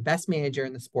manager, you're the best manager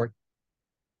in the sport,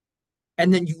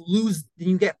 and then you lose, then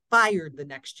you get fired the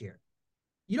next year.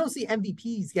 You don't see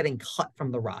MVPs getting cut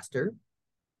from the roster.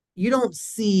 You don't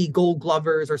see Gold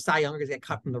Glovers or Cy Youngers get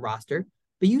cut from the roster,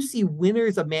 but you see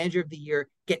winners of Manager of the Year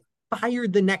get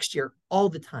fired the next year all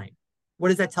the time. What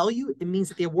does that tell you? It means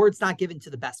that the award's not given to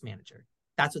the best manager.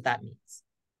 That's what that means.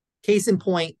 Case in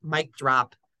point, mic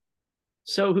drop.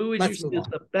 so. Who would you Let's say move is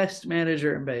on. the best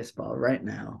manager in baseball right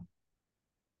now?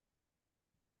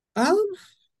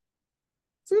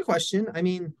 It's a good question. I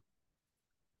mean,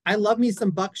 I love me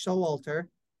some Buck Showalter.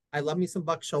 I love me some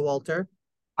Buck Showalter.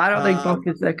 I don't think Buck Um,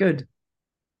 is that good.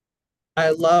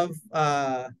 I love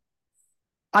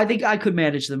I think I could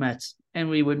manage the Mets, and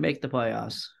we would make the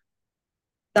playoffs.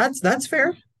 that's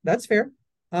fair. That's fair.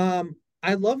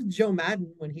 I loved Joe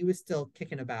Madden when he was still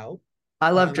kicking about.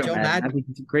 I love Joe Joe Madden. I Madden think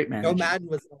he's a great Joe manager. Madden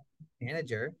was a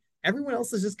manager. Everyone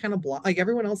else is just kind of like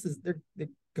everyone else is they're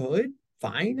good,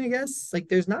 fine, I guess. Like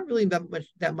there's not really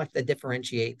that much that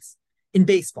differentiates in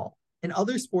baseball. In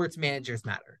other sports, managers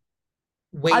matter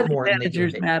way I think more than they do in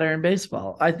managers baseball. matter in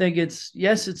baseball. I think it's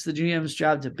the GM's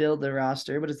job to build the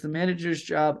roster, but it's the manager's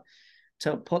job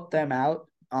to put them out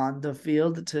on the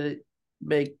field to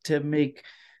make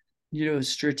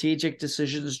strategic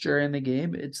decisions during the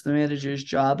game. It's the manager's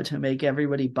job to make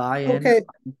everybody buy in Okay,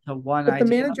 to one but the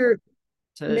idea. manager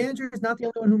the To manager is not the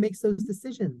only one who makes those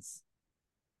decisions.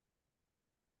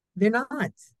 They're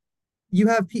not. You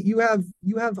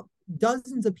have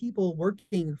dozens of people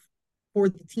working for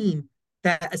the team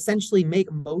that essentially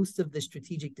make most of the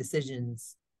strategic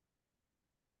decisions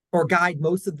or guide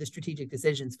most of the strategic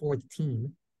decisions for the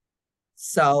team.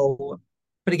 So,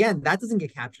 but again, that doesn't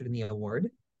get captured in the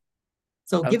award.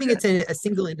 So giving okay, it to a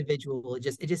single individual, it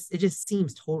just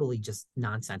seems totally just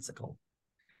nonsensical.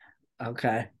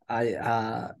 okay.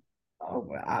 I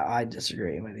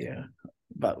disagree with you,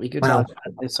 but we could talk Wow.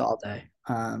 about this all day.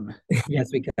 Yes,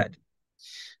 we could.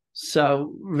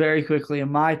 So very quickly,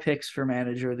 in my picks for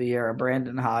manager of the year are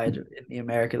Brandon Hyde in the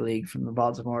American League from the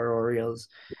Baltimore Orioles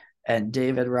and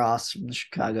David Ross from the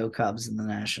Chicago Cubs in the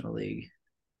National League.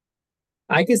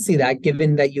 I could see that,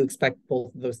 given that you expect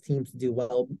both of those teams to do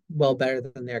well better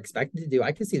than they're expected to do.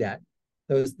 I could see that.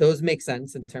 Those make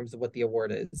sense in terms of what the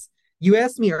award is. You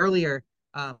asked me earlier,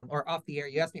 or off the air.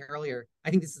 You asked me earlier. I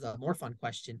think this is a more fun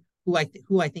question. Who I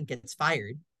think gets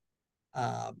fired?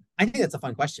 I think that's a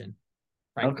fun question,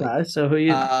 frankly. Okay, so who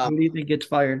Um, do you think gets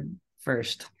fired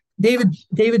first?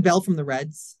 David Bell from the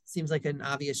Reds seems like an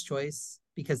obvious choice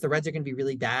because the Reds are going to be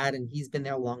really bad, and he's been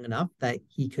there long enough that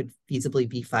he could feasibly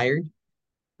be fired.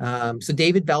 So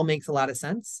David Bell makes a lot of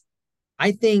sense.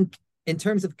 I think in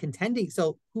terms of contending,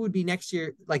 so who would be next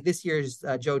year, like this year's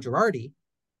Joe Girardi?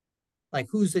 Like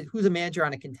who's a manager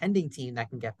on a contending team that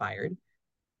can get fired?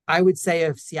 I would say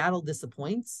if Seattle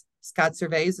disappoints, Scott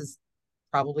Servais is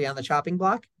probably on the chopping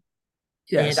block.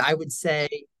 And Yes, I would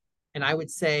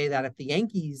say that if the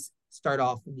Yankees start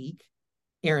off weak,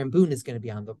 Aaron Boone is going to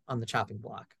be on the chopping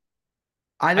block.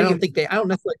 I I think don't if think they I don't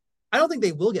necessarily I don't think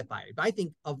they will get fired, but I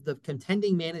think of the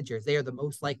contending managers, they are the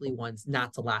most likely ones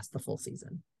not to last the full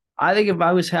season. I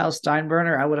was Hal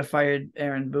Steinbrenner, I would have fired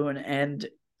Aaron Boone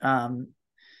um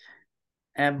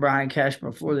and Brian Cash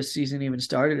before the season even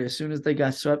started. As soon as they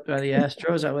got swept by the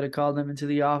Astros, I would have called them into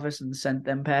the office and sent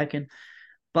them packing.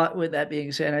 But with that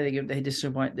being said, I think if they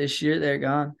disappoint this year, they're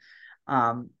gone.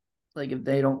 Um, like if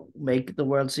they don't make the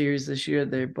World Series this year,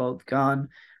 they're both gone.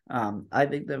 I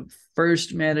think the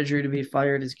first manager to be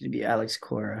fired is going to be Alex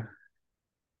Cora.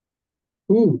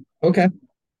 Ooh, okay.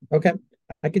 Okay.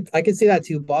 I could see that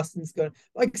too. Boston's good.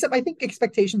 Except I think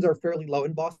expectations are fairly low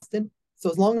in Boston. So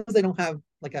as long as they don't have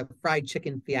like a fried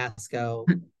chicken fiasco,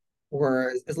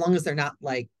 or as long as they're not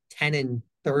like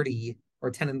 10-30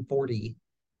 or 10-40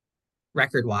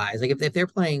 record wise, like if they're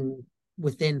playing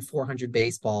within 400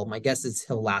 baseball, my guess is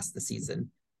he'll last the season.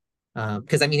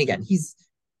 Because I mean, again,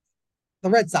 the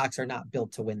Red Sox are not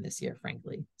built to win this year,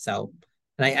 frankly. So,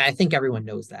 and I think everyone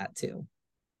knows that too.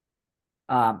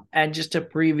 And just to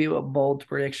preview a bold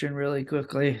prediction really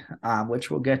quickly,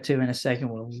 which we'll get to in a second,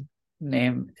 we'll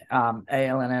name AL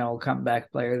and NL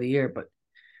comeback player of the year, but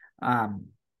um,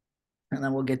 and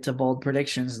then we'll get to bold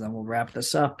predictions, and then we'll wrap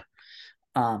this up.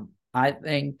 I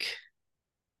think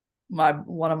my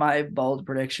one of my bold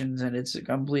predictions, and it's a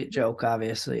complete joke,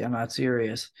 obviously, I'm not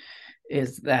serious,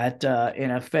 is that in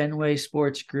a Fenway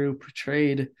Sports Group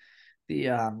trade,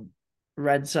 the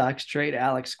Red Sox trade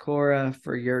Alex Cora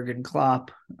for Jurgen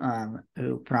Klopp,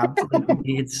 who promptly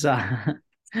leads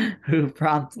who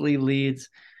promptly leads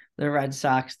the Red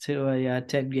Sox to a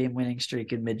 10-game winning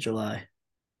streak in mid-July.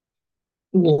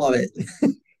 Love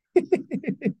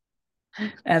it.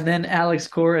 And then Alex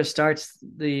Cora starts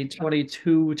the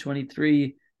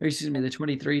 22-23, or excuse me, the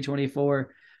 23-24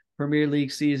 Premier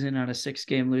League season on a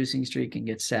 6-game losing streak and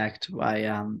gets sacked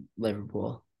by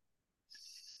Liverpool.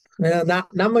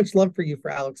 Not much love for you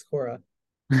for Alex Cora.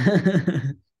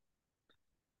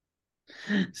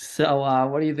 So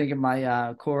what do you think of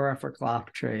my Cora for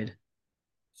Klopp trade?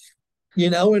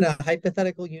 In a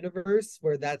hypothetical universe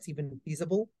where that's even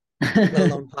feasible, let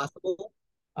alone possible,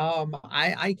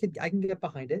 I can get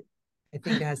behind it. I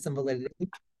think it has some validity.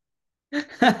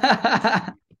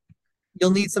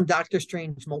 You'll need some Doctor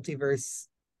Strange multiverse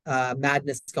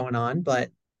madness going on, but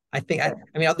I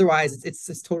mean otherwise it's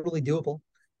just totally doable.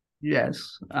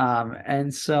 Yes.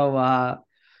 And so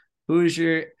who's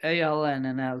your ALN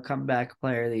and now comeback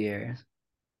player of the year?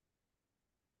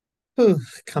 Whew,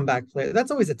 comeback player.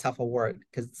 That's always a tough award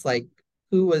because it's like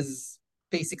who was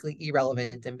basically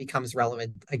irrelevant and becomes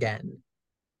relevant again.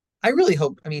 I really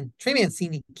hope. I mean, Trey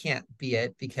Mancini can't be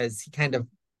it because he kind of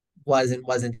was and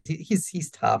wasn't.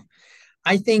 He's tough.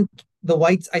 I think the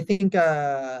Whites. I think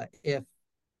if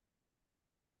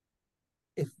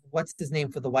what's his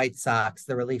name for the White Sox,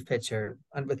 the relief pitcher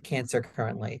with cancer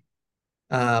currently,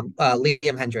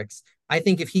 Liam Hendricks. I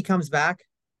think if he comes back,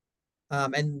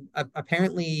 And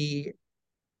apparently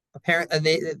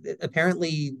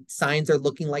signs are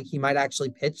looking like he might actually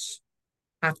pitch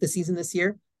half the season this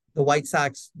year. The White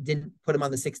Sox didn't put him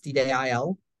on the 60-day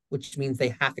IL, which means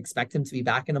they half expect him to be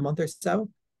back in a month or so.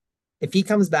 If he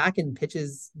comes back and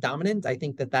pitches dominant, I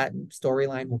think that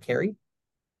storyline will carry.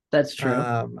 That's true.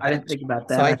 I didn't think about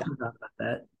So that. I forgot about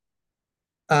that.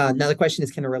 Now the question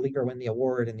is, can a reliever win the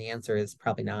award? And the answer is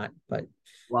probably not. But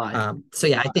Why? so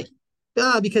yeah, I think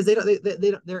because they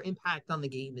don't, their impact on the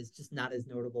game is just not as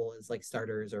notable as like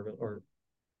starters or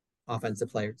offensive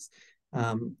players.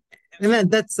 And then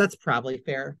that's probably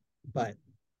fair, but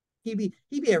he'd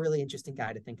be a really interesting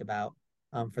guy to think about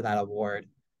for that award.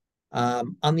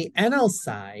 On the NL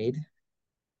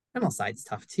side's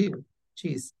tough too.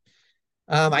 Jeez.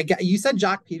 You said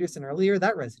Jock Peterson earlier.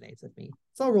 That resonates with me.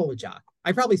 So I'll roll with Jock.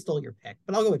 I probably stole your pick,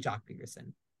 but I'll go with Jock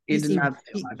Peterson. He did not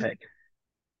steal my pick.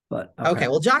 But okay.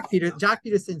 Well, Jock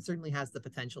Peterson certainly has the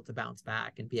potential to bounce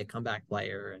back and be a comeback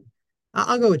player, and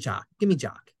I'll go with Jock. Give me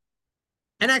Jock.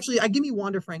 And actually, give me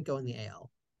Wander Franco in the AL,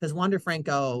 because Wander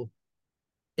Franco,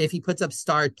 if he puts up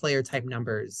star player type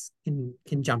numbers, can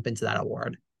jump into that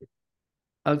award.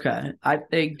 Okay. I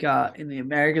think in the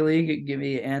American League, give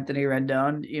me Anthony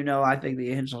Rendon. I think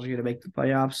the Angels are going to make the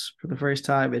playoffs for the first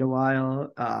time in a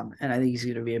while. And I think he's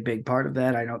going to be a big part of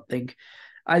that. I think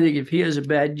if he has a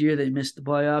bad year, they miss the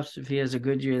playoffs. If he has a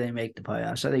good year, they make the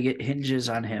playoffs. I think it hinges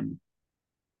on him.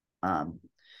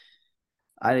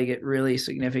 I think it really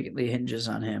significantly hinges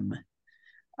on him.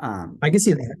 I can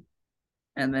see that.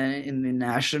 And then in the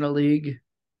National League,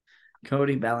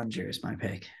 Cody Bellinger is my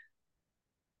pick.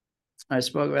 I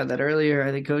spoke about that earlier.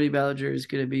 I think Cody Bellinger is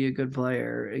going to be a good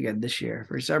player again this year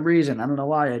for some reason. I don't know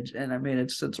why.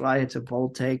 That's why it's a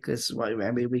bold take. This is why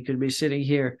we could be sitting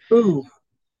here. Ooh,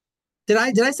 did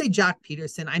I say Jock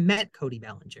Peterson? I meant Cody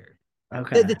Bellinger.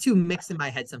 Okay, the two mix in my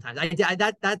head sometimes. I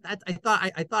thought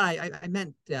I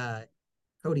meant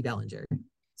Cody Bellinger.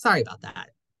 Sorry about that.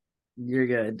 You're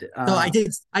good. No, I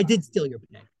did steal your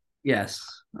pick. Yes,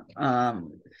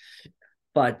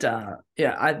 but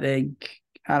yeah,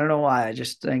 I don't know why. I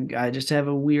just think I just have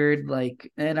a weird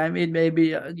and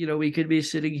maybe we could be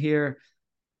sitting here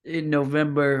in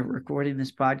November recording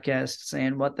this podcast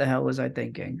saying, what the hell was I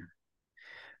thinking?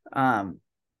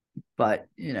 But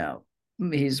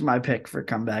he's my pick for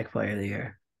comeback player of the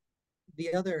year.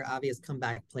 The other obvious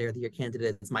comeback player of the year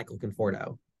candidate is Michael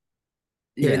Conforto,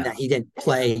 given that he didn't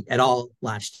play at all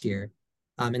last year.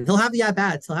 And he'll have the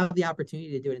at-bats. He'll have the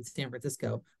opportunity to do it in San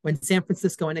Francisco. When San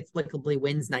Francisco inexplicably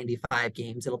wins 95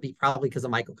 games, it'll be probably because of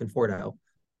Michael Conforto.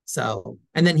 So,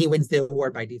 and then he wins the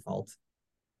award by default.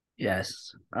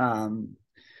 Yes.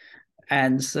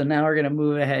 And so now we're going to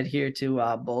move ahead here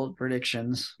to bold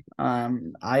predictions.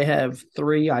 I have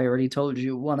three. I already told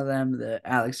you one of them, the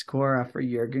Alex Cora for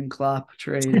Jurgen Klopp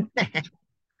trade.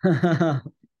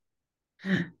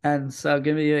 And so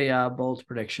give me a bold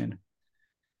prediction.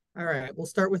 All right, we'll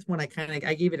start with one I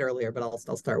gave it earlier, but I'll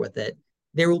start with it.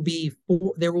 There will be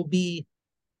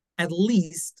at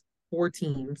least 4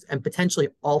 teams and potentially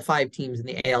all 5 teams in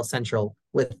the AL Central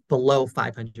with below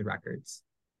 500 records.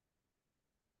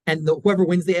 And whoever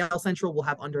wins the AL Central will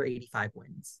have under 85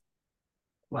 wins.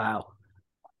 Wow.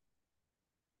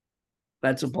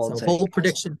 That's a bold take.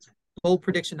 Bold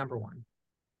prediction number 1.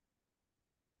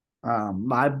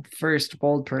 My first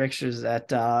bold prediction is that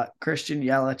Christian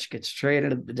Yelich gets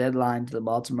traded at the deadline to the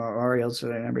Baltimore Orioles for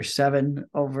their number 7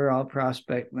 overall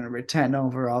prospect, the number 10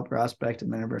 overall prospect,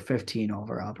 and the number 15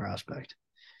 overall prospect.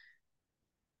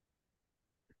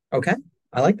 Okay,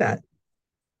 I like that.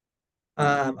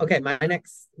 Okay, my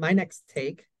next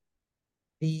take: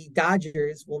 the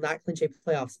Dodgers will not clinch a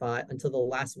playoff spot until the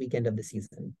last weekend of the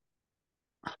season.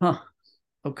 Huh.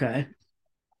 Okay.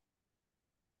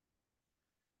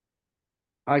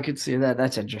 I could see that.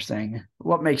 That's interesting.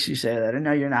 What makes you say that? I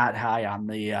know you're not high on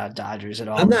the Dodgers at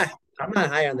all. I'm not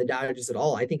high on the Dodgers at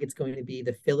all. I think it's going to be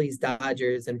the Phillies,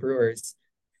 Dodgers, and Brewers,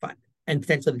 and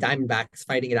potentially the Diamondbacks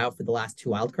fighting it out for the last 2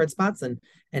 wildcard spots. And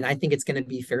I think it's going to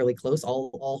be fairly close.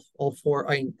 All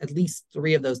 4, at least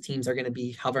 3 of those teams are going to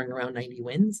be hovering around 90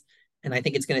 wins. And I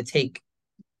think it's going to take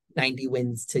 90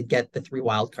 wins to get the 3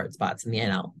 wildcard spots in the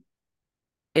NL.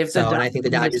 And I think the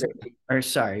Dodgers are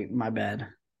sorry, my bad.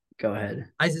 Go ahead.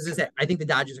 I was just going to say, I think the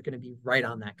Dodgers are going to be right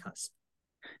on that cusp.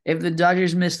 If the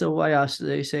Dodgers miss the playoffs,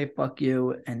 they say fuck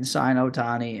you and sign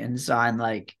Ohtani and sign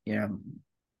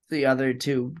the other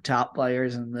 2 top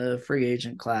players in the free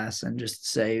agent class and just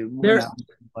say we're not in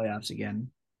the playoffs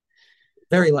again.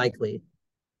 Very likely.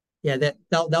 Yeah, that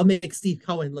they'll make Steve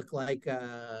Cohen look like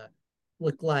the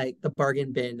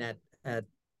bargain bin at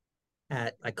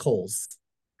Kohl's.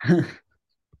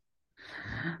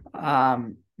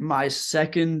 My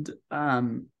second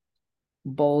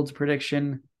bold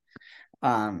prediction,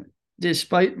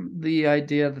 despite the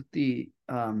idea that the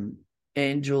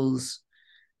Angels,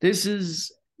 this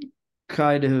is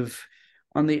kind of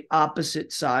on the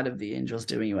opposite side of the Angels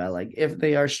doing well. Like if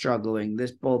they are struggling,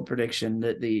 this bold prediction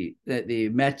that the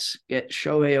Mets get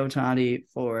Shohei Ohtani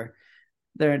for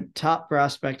their top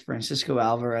prospect Francisco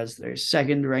Alvarez, their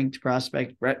second ranked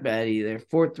prospect Brett Baty, their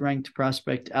fourth ranked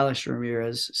prospect Alex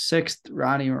Ramirez, sixth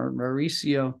Ronnie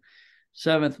Mauricio,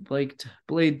 seventh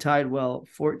Blade Tidewell,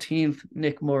 14th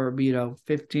Nick Morabito,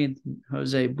 15th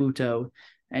Jose Buto,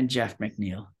 and Jeff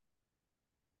McNeil.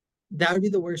 That would be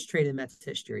the worst trade in Mets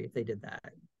history if they did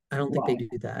that. I don't think Why? they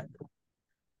do that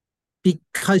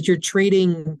because you're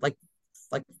trading like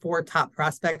four top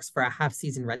prospects for a half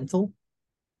season rental.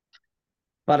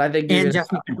 But I think you're And going Jeff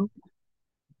McNeil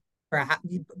for a half,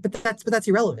 but that's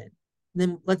irrelevant.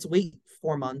 Then let's wait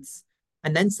 4 months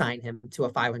and then sign him to a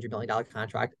 $500 million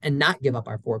contract and not give up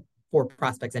our four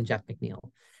prospects and Jeff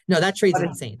McNeil. No, that trade's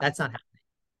insane. That's not happening.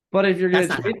 But if you're going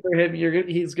That's to not trade for him,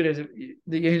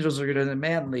 the Angels are going to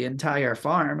demand the entire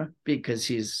farm because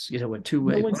he's a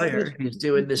two-way player. He's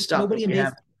doing this stuff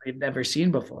that we've never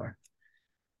seen before.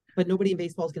 But nobody in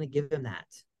baseball is going to give him that.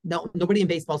 No, nobody in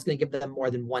baseball is going to give them more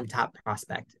than one top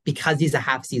prospect because he's a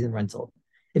half season rental.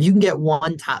 If you can get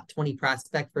one top 20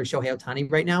 prospect for Shohei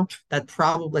Ohtani right now, that's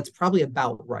probably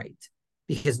about right.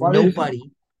 Because What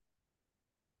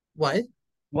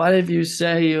if you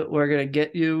say we're going to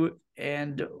get you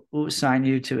and we'll sign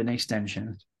you to an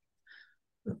extension?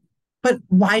 But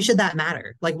why should that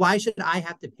matter? Like, why should I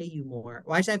have to pay you more?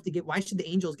 Why should the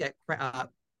Angels get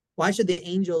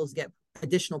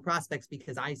additional prospects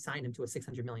because I signed him to a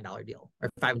 $600 million deal or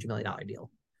 $500 million deal?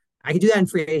 I can do that in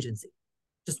free agency.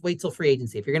 Just wait till free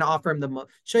agency. If you're going to offer him the most,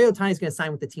 Shohei Ohtani is going to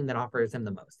sign with the team that offers him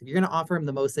the most. If you're going to offer him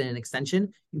the most in an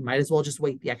extension, you might as well just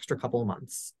wait the extra couple of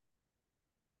months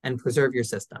and preserve your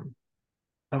system.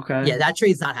 Okay. Yeah, that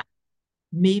trade's not happening.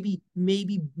 Maybe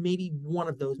one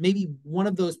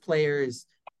of those players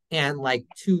and like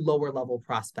two lower level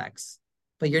prospects,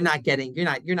 but you're not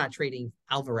trading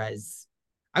Alvarez.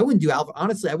 I wouldn't do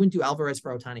Alvarez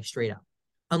for Ohtani straight up,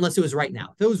 unless it was right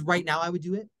now. If it was right now, I would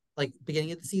do it like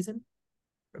beginning of the season.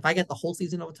 If I get the whole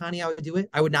season of Ohtani, I would do it.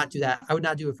 I would not do that. I would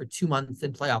not do it for 2 months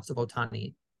in playoffs of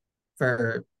Ohtani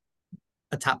for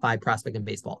a top 5 prospect in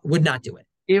baseball. Would not do it.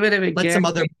 Even if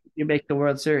you make the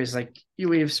World Series, like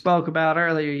we've spoke about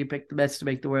earlier, you picked the Mets to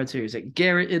make the World Series.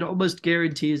 It almost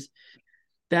guarantees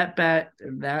that bat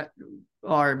and that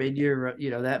arm in your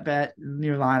that bat in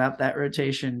your lineup, that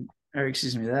rotation, or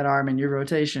excuse me, that arm in your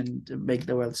rotation to make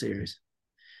the World Series.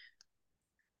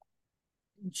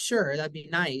 Sure, that'd be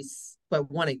nice, but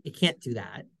it can't do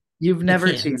that. You've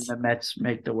never seen the Mets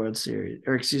make the World Series,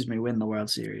 or excuse me, win the World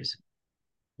Series.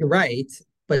 You're right,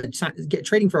 but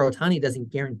trading for Ohtani doesn't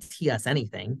guarantee us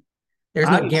anything. There's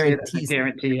no guarantees. It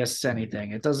guarantee us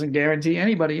anything. It doesn't guarantee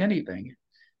anybody anything.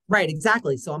 Right,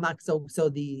 exactly. So I'm not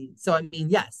I mean,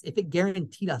 yes, if it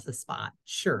guaranteed us a spot,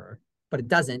 sure, but it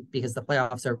doesn't because the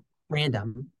playoffs are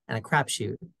random and a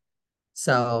crapshoot.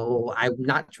 So I'm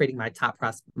not trading I'm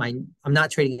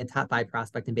not trading a top 5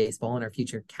 prospect in baseball and our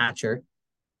future catcher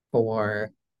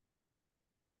for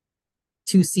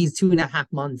 2.5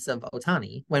 months of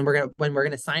Ohtani when we're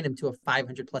gonna sign him to a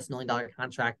 $500+ million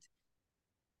contract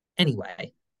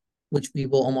anyway, which we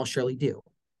will almost surely do.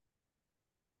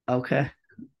 Okay.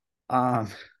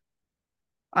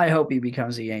 I hope he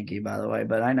becomes a Yankee, by the way,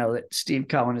 but I know that Steve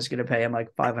Cohen is going to pay him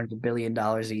like $500 billion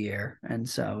a year. And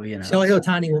so, Shohei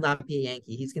Ohtani will not be a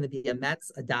Yankee. He's going to be a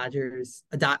Mets, a Dodgers,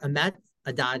 a Met,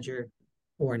 a Dodger,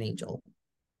 or an Angel.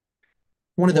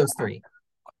 One of those 3.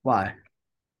 Why?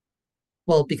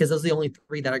 Well, because those are the only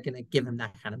 3 that are going to give him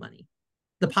that kind of money.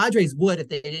 The Padres would if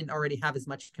they didn't already have as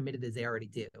much committed as they already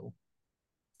do.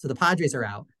 So the Padres are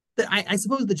out. I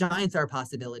suppose the Giants are a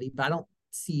possibility, but I don't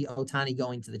see Ohtani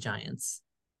going to the Giants.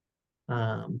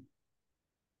 The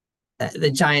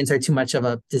Giants are too much of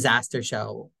a disaster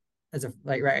show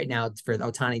right now for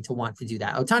Ohtani to want to do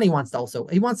that. Ohtani wants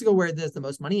to go where there's the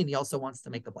most money, and he also wants to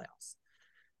make the playoffs.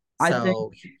 I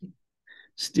think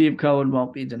Steve Cohen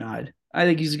won't be denied. I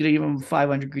think he's going to give him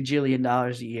 $500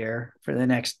 gajillion a year for the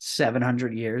next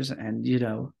 700 years, and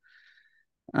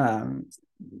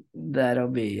that'll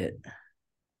be it.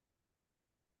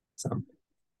 So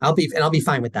I'll be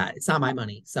fine with that. It's not my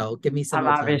money, so give me some.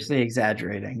 I'm obviously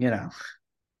exaggerating,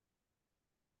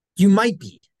 You might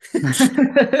be.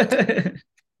 It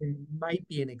might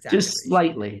be an exaggeration. Just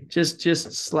slightly.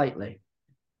 Just slightly.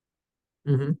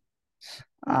 Mm-hmm.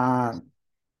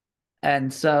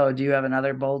 And so, do you have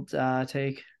another bold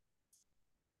take?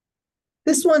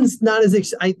 This one's not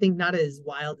I think not as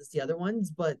wild as the other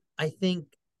ones, but I think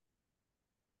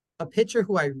a pitcher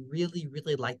who I really,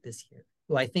 really like this year,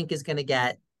 who I think is going to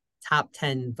get top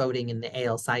 10 voting in the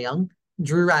AL Cy Young,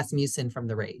 Drew Rasmussen from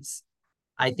the Rays.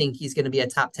 I think he's going to be a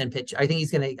top 10 pitcher. I think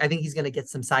he's going to get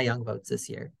some Cy Young votes this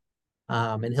year.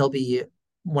 And he'll be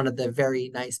one of the very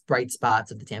nice bright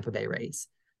spots of the Tampa Bay Rays.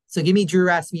 So give me Drew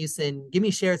Rasmussen, give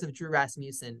me shares of Drew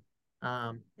Rasmussen.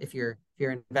 If you're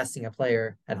investing a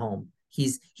player at home,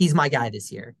 he's my guy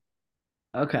this year.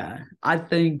 Okay. I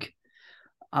think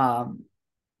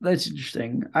that's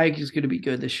interesting. I think he's going to be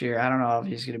good this year. I don't know if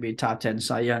he's going to be top 10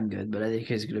 Cy Young good, but I think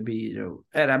he's going to be,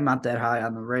 and I'm not that high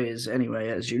on the Rays anyway,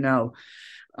 as you know.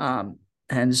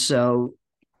 And so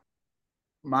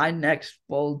my next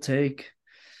bold take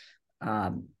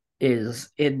is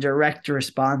in direct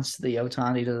response to the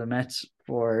Ohtani to the Mets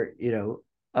for,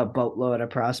 a boatload of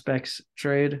prospects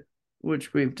trade,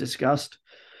 which we've discussed.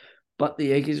 But the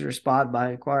Yankees respond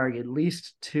by acquiring at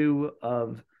least two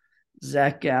of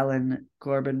Zach Gallen,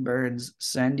 Corbin Burns,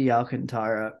 Sandy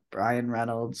Alcantara, Brian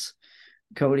Reynolds,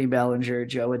 Cody Bellinger,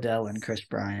 Joe Adell, and Chris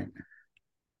Bryant.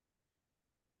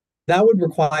 That would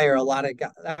require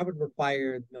that would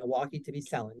require Milwaukee to be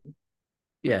selling.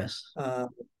 Yes.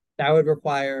 That would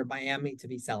require Miami to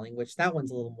be selling, which that one's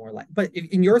a little more like. But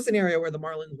in your scenario where the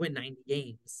Marlins win 90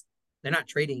 games, they're not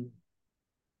trading.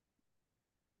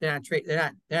 They're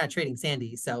not trading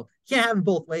Sandy. So you can't have it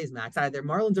both ways, Max. Either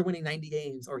Marlins are winning 90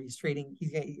 games, or he's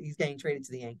getting traded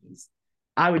to the Yankees.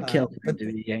 I would kill him to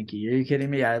be a Yankee. Are you kidding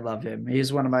me? I love him.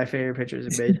 He's one of my favorite pitchers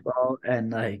in baseball.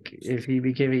 And if he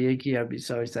became a Yankee, I'd be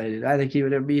so excited. I think he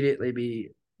would immediately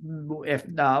be, if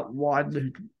not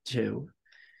 1, 2.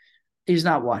 He's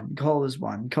not 1. Cole is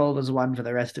 1. Cole is 1 for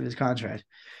the rest of his contract.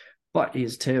 But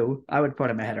he's 2. I would put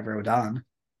him ahead of Rodon.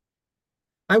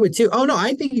 I would too. Oh no,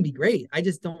 I think he'd be great. I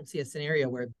just don't see a scenario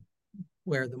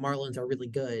where the Marlins are really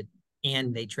good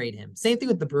and they trade him. Same thing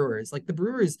with the Brewers. Like the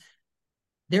Brewers,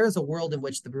 there is a world in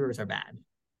which the Brewers are bad.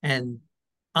 And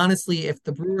honestly, if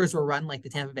the Brewers were run like the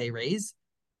Tampa Bay Rays,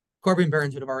 Corbin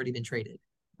Burns would have already been traded.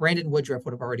 Brandon Woodruff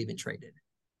would have already been traded.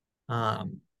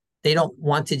 They don't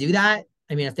want to do that.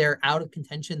 I mean, if they're out of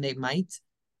contention, they might.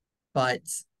 But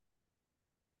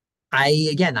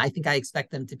I think I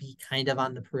expect them to be kind of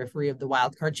on the periphery of the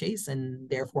wild card chase and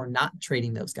therefore not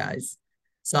trading those guys.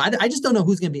 So I just don't know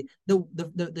who's going to be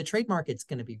the trade market's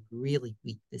going to be really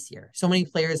weak this year. So many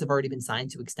players have already been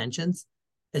signed to extensions.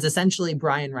 It's essentially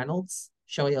Brian Reynolds,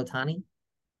 Shohei Ohtani,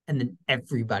 and then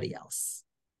everybody else.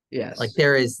 Yes. Like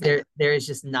there is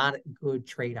just not good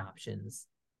trade options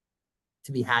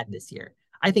to be had this year.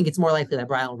 I think it's more likely that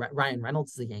Ryan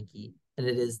Reynolds is a Yankee than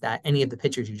it is that any of the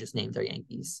pitchers you just named are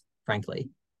Yankees, frankly.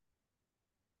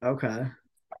 Okay.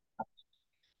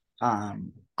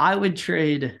 I would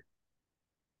trade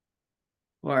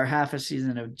for half a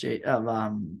season of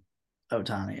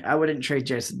Ohtani. I wouldn't trade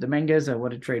Jason Dominguez. I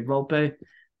wouldn't trade Volpe,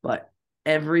 but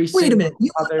wait a minute.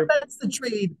 You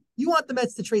want the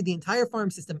Mets to trade the entire farm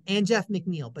system and Jeff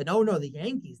McNeil, but no, the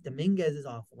Yankees. Dominguez is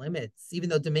off limits, even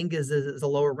though Dominguez is a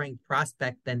lower ranked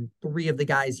prospect than 3 of the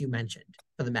guys you mentioned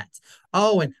for the Mets.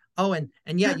 And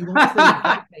yeah, you won't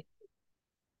trade.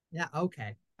 Yeah,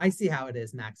 okay. I see how it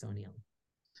is, Max O'Neill.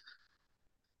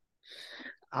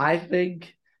 I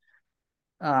think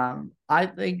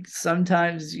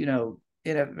sometimes, in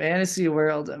a fantasy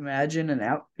world, imagine an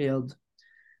outfield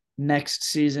next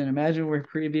season. Imagine we're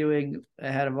previewing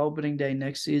ahead of opening day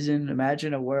next season.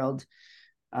 Imagine a world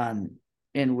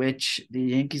in which the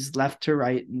Yankees left to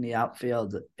right in the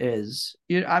outfield is,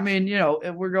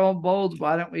 if we're going bold,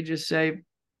 why don't we just say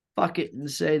fuck it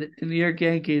and say that the New York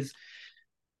Yankees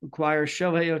acquire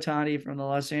Shohei Ohtani from the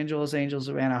Los Angeles Angels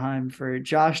of Anaheim for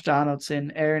Josh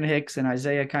Donaldson, Aaron Hicks, and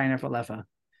Isaiah Kiner-Falefa.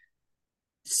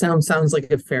 Sounds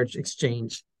like a fair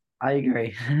exchange. I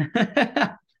agree.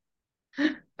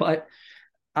 But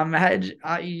imagine,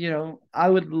 I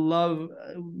would love,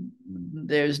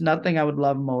 there's nothing I would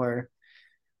love more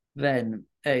than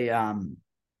a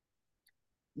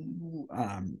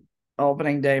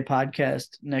opening day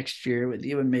podcast next year with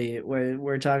you and me, where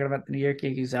we're talking about the New York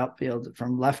Yankees outfield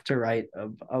from left to right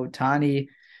of Ohtani,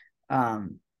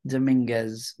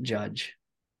 Dominguez, Judge.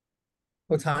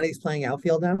 Ohtani's playing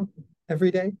outfield now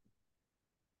every day.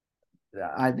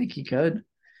 I think he could.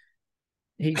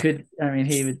 He could. I mean,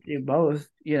 he would do both.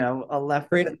 A left.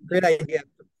 Great idea.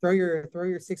 Throw your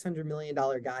 $600 million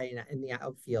guy in the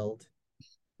outfield.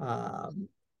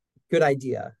 Good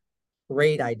idea.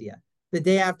 Great idea. The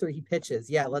day after he pitches,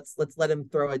 yeah, let's let him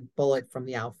throw a bullet from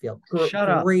the outfield.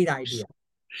 Great idea.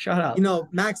 Shut up.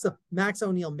 Max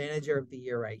O'Neill, manager of the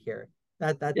year, right here.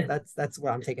 That's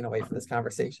what I'm taking away from this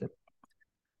conversation.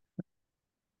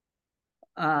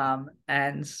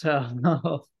 And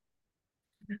so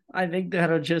I think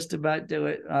that'll just about do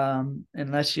it.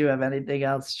 Unless you have anything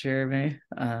else, Jeremy.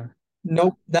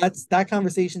 Nope, that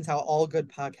conversation's how all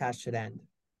good podcasts should end.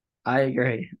 I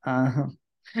agree.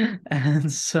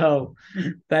 And so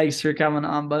thanks for coming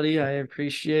on, buddy. I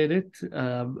appreciate it.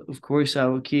 Of course, I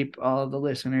will keep all of the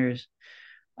listeners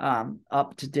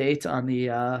up to date on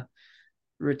the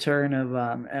return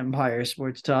of Empire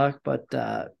Sports Talk, but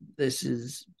this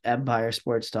is Empire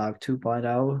Sports Talk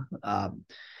 2.0.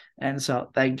 And so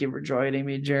thank you for joining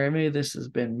me, Jeremy. This has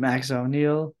been Max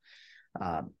O'Neill.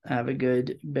 Have a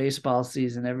good baseball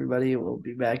season, everybody. We'll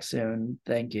be back soon.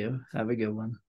 Thank you. Have a good one.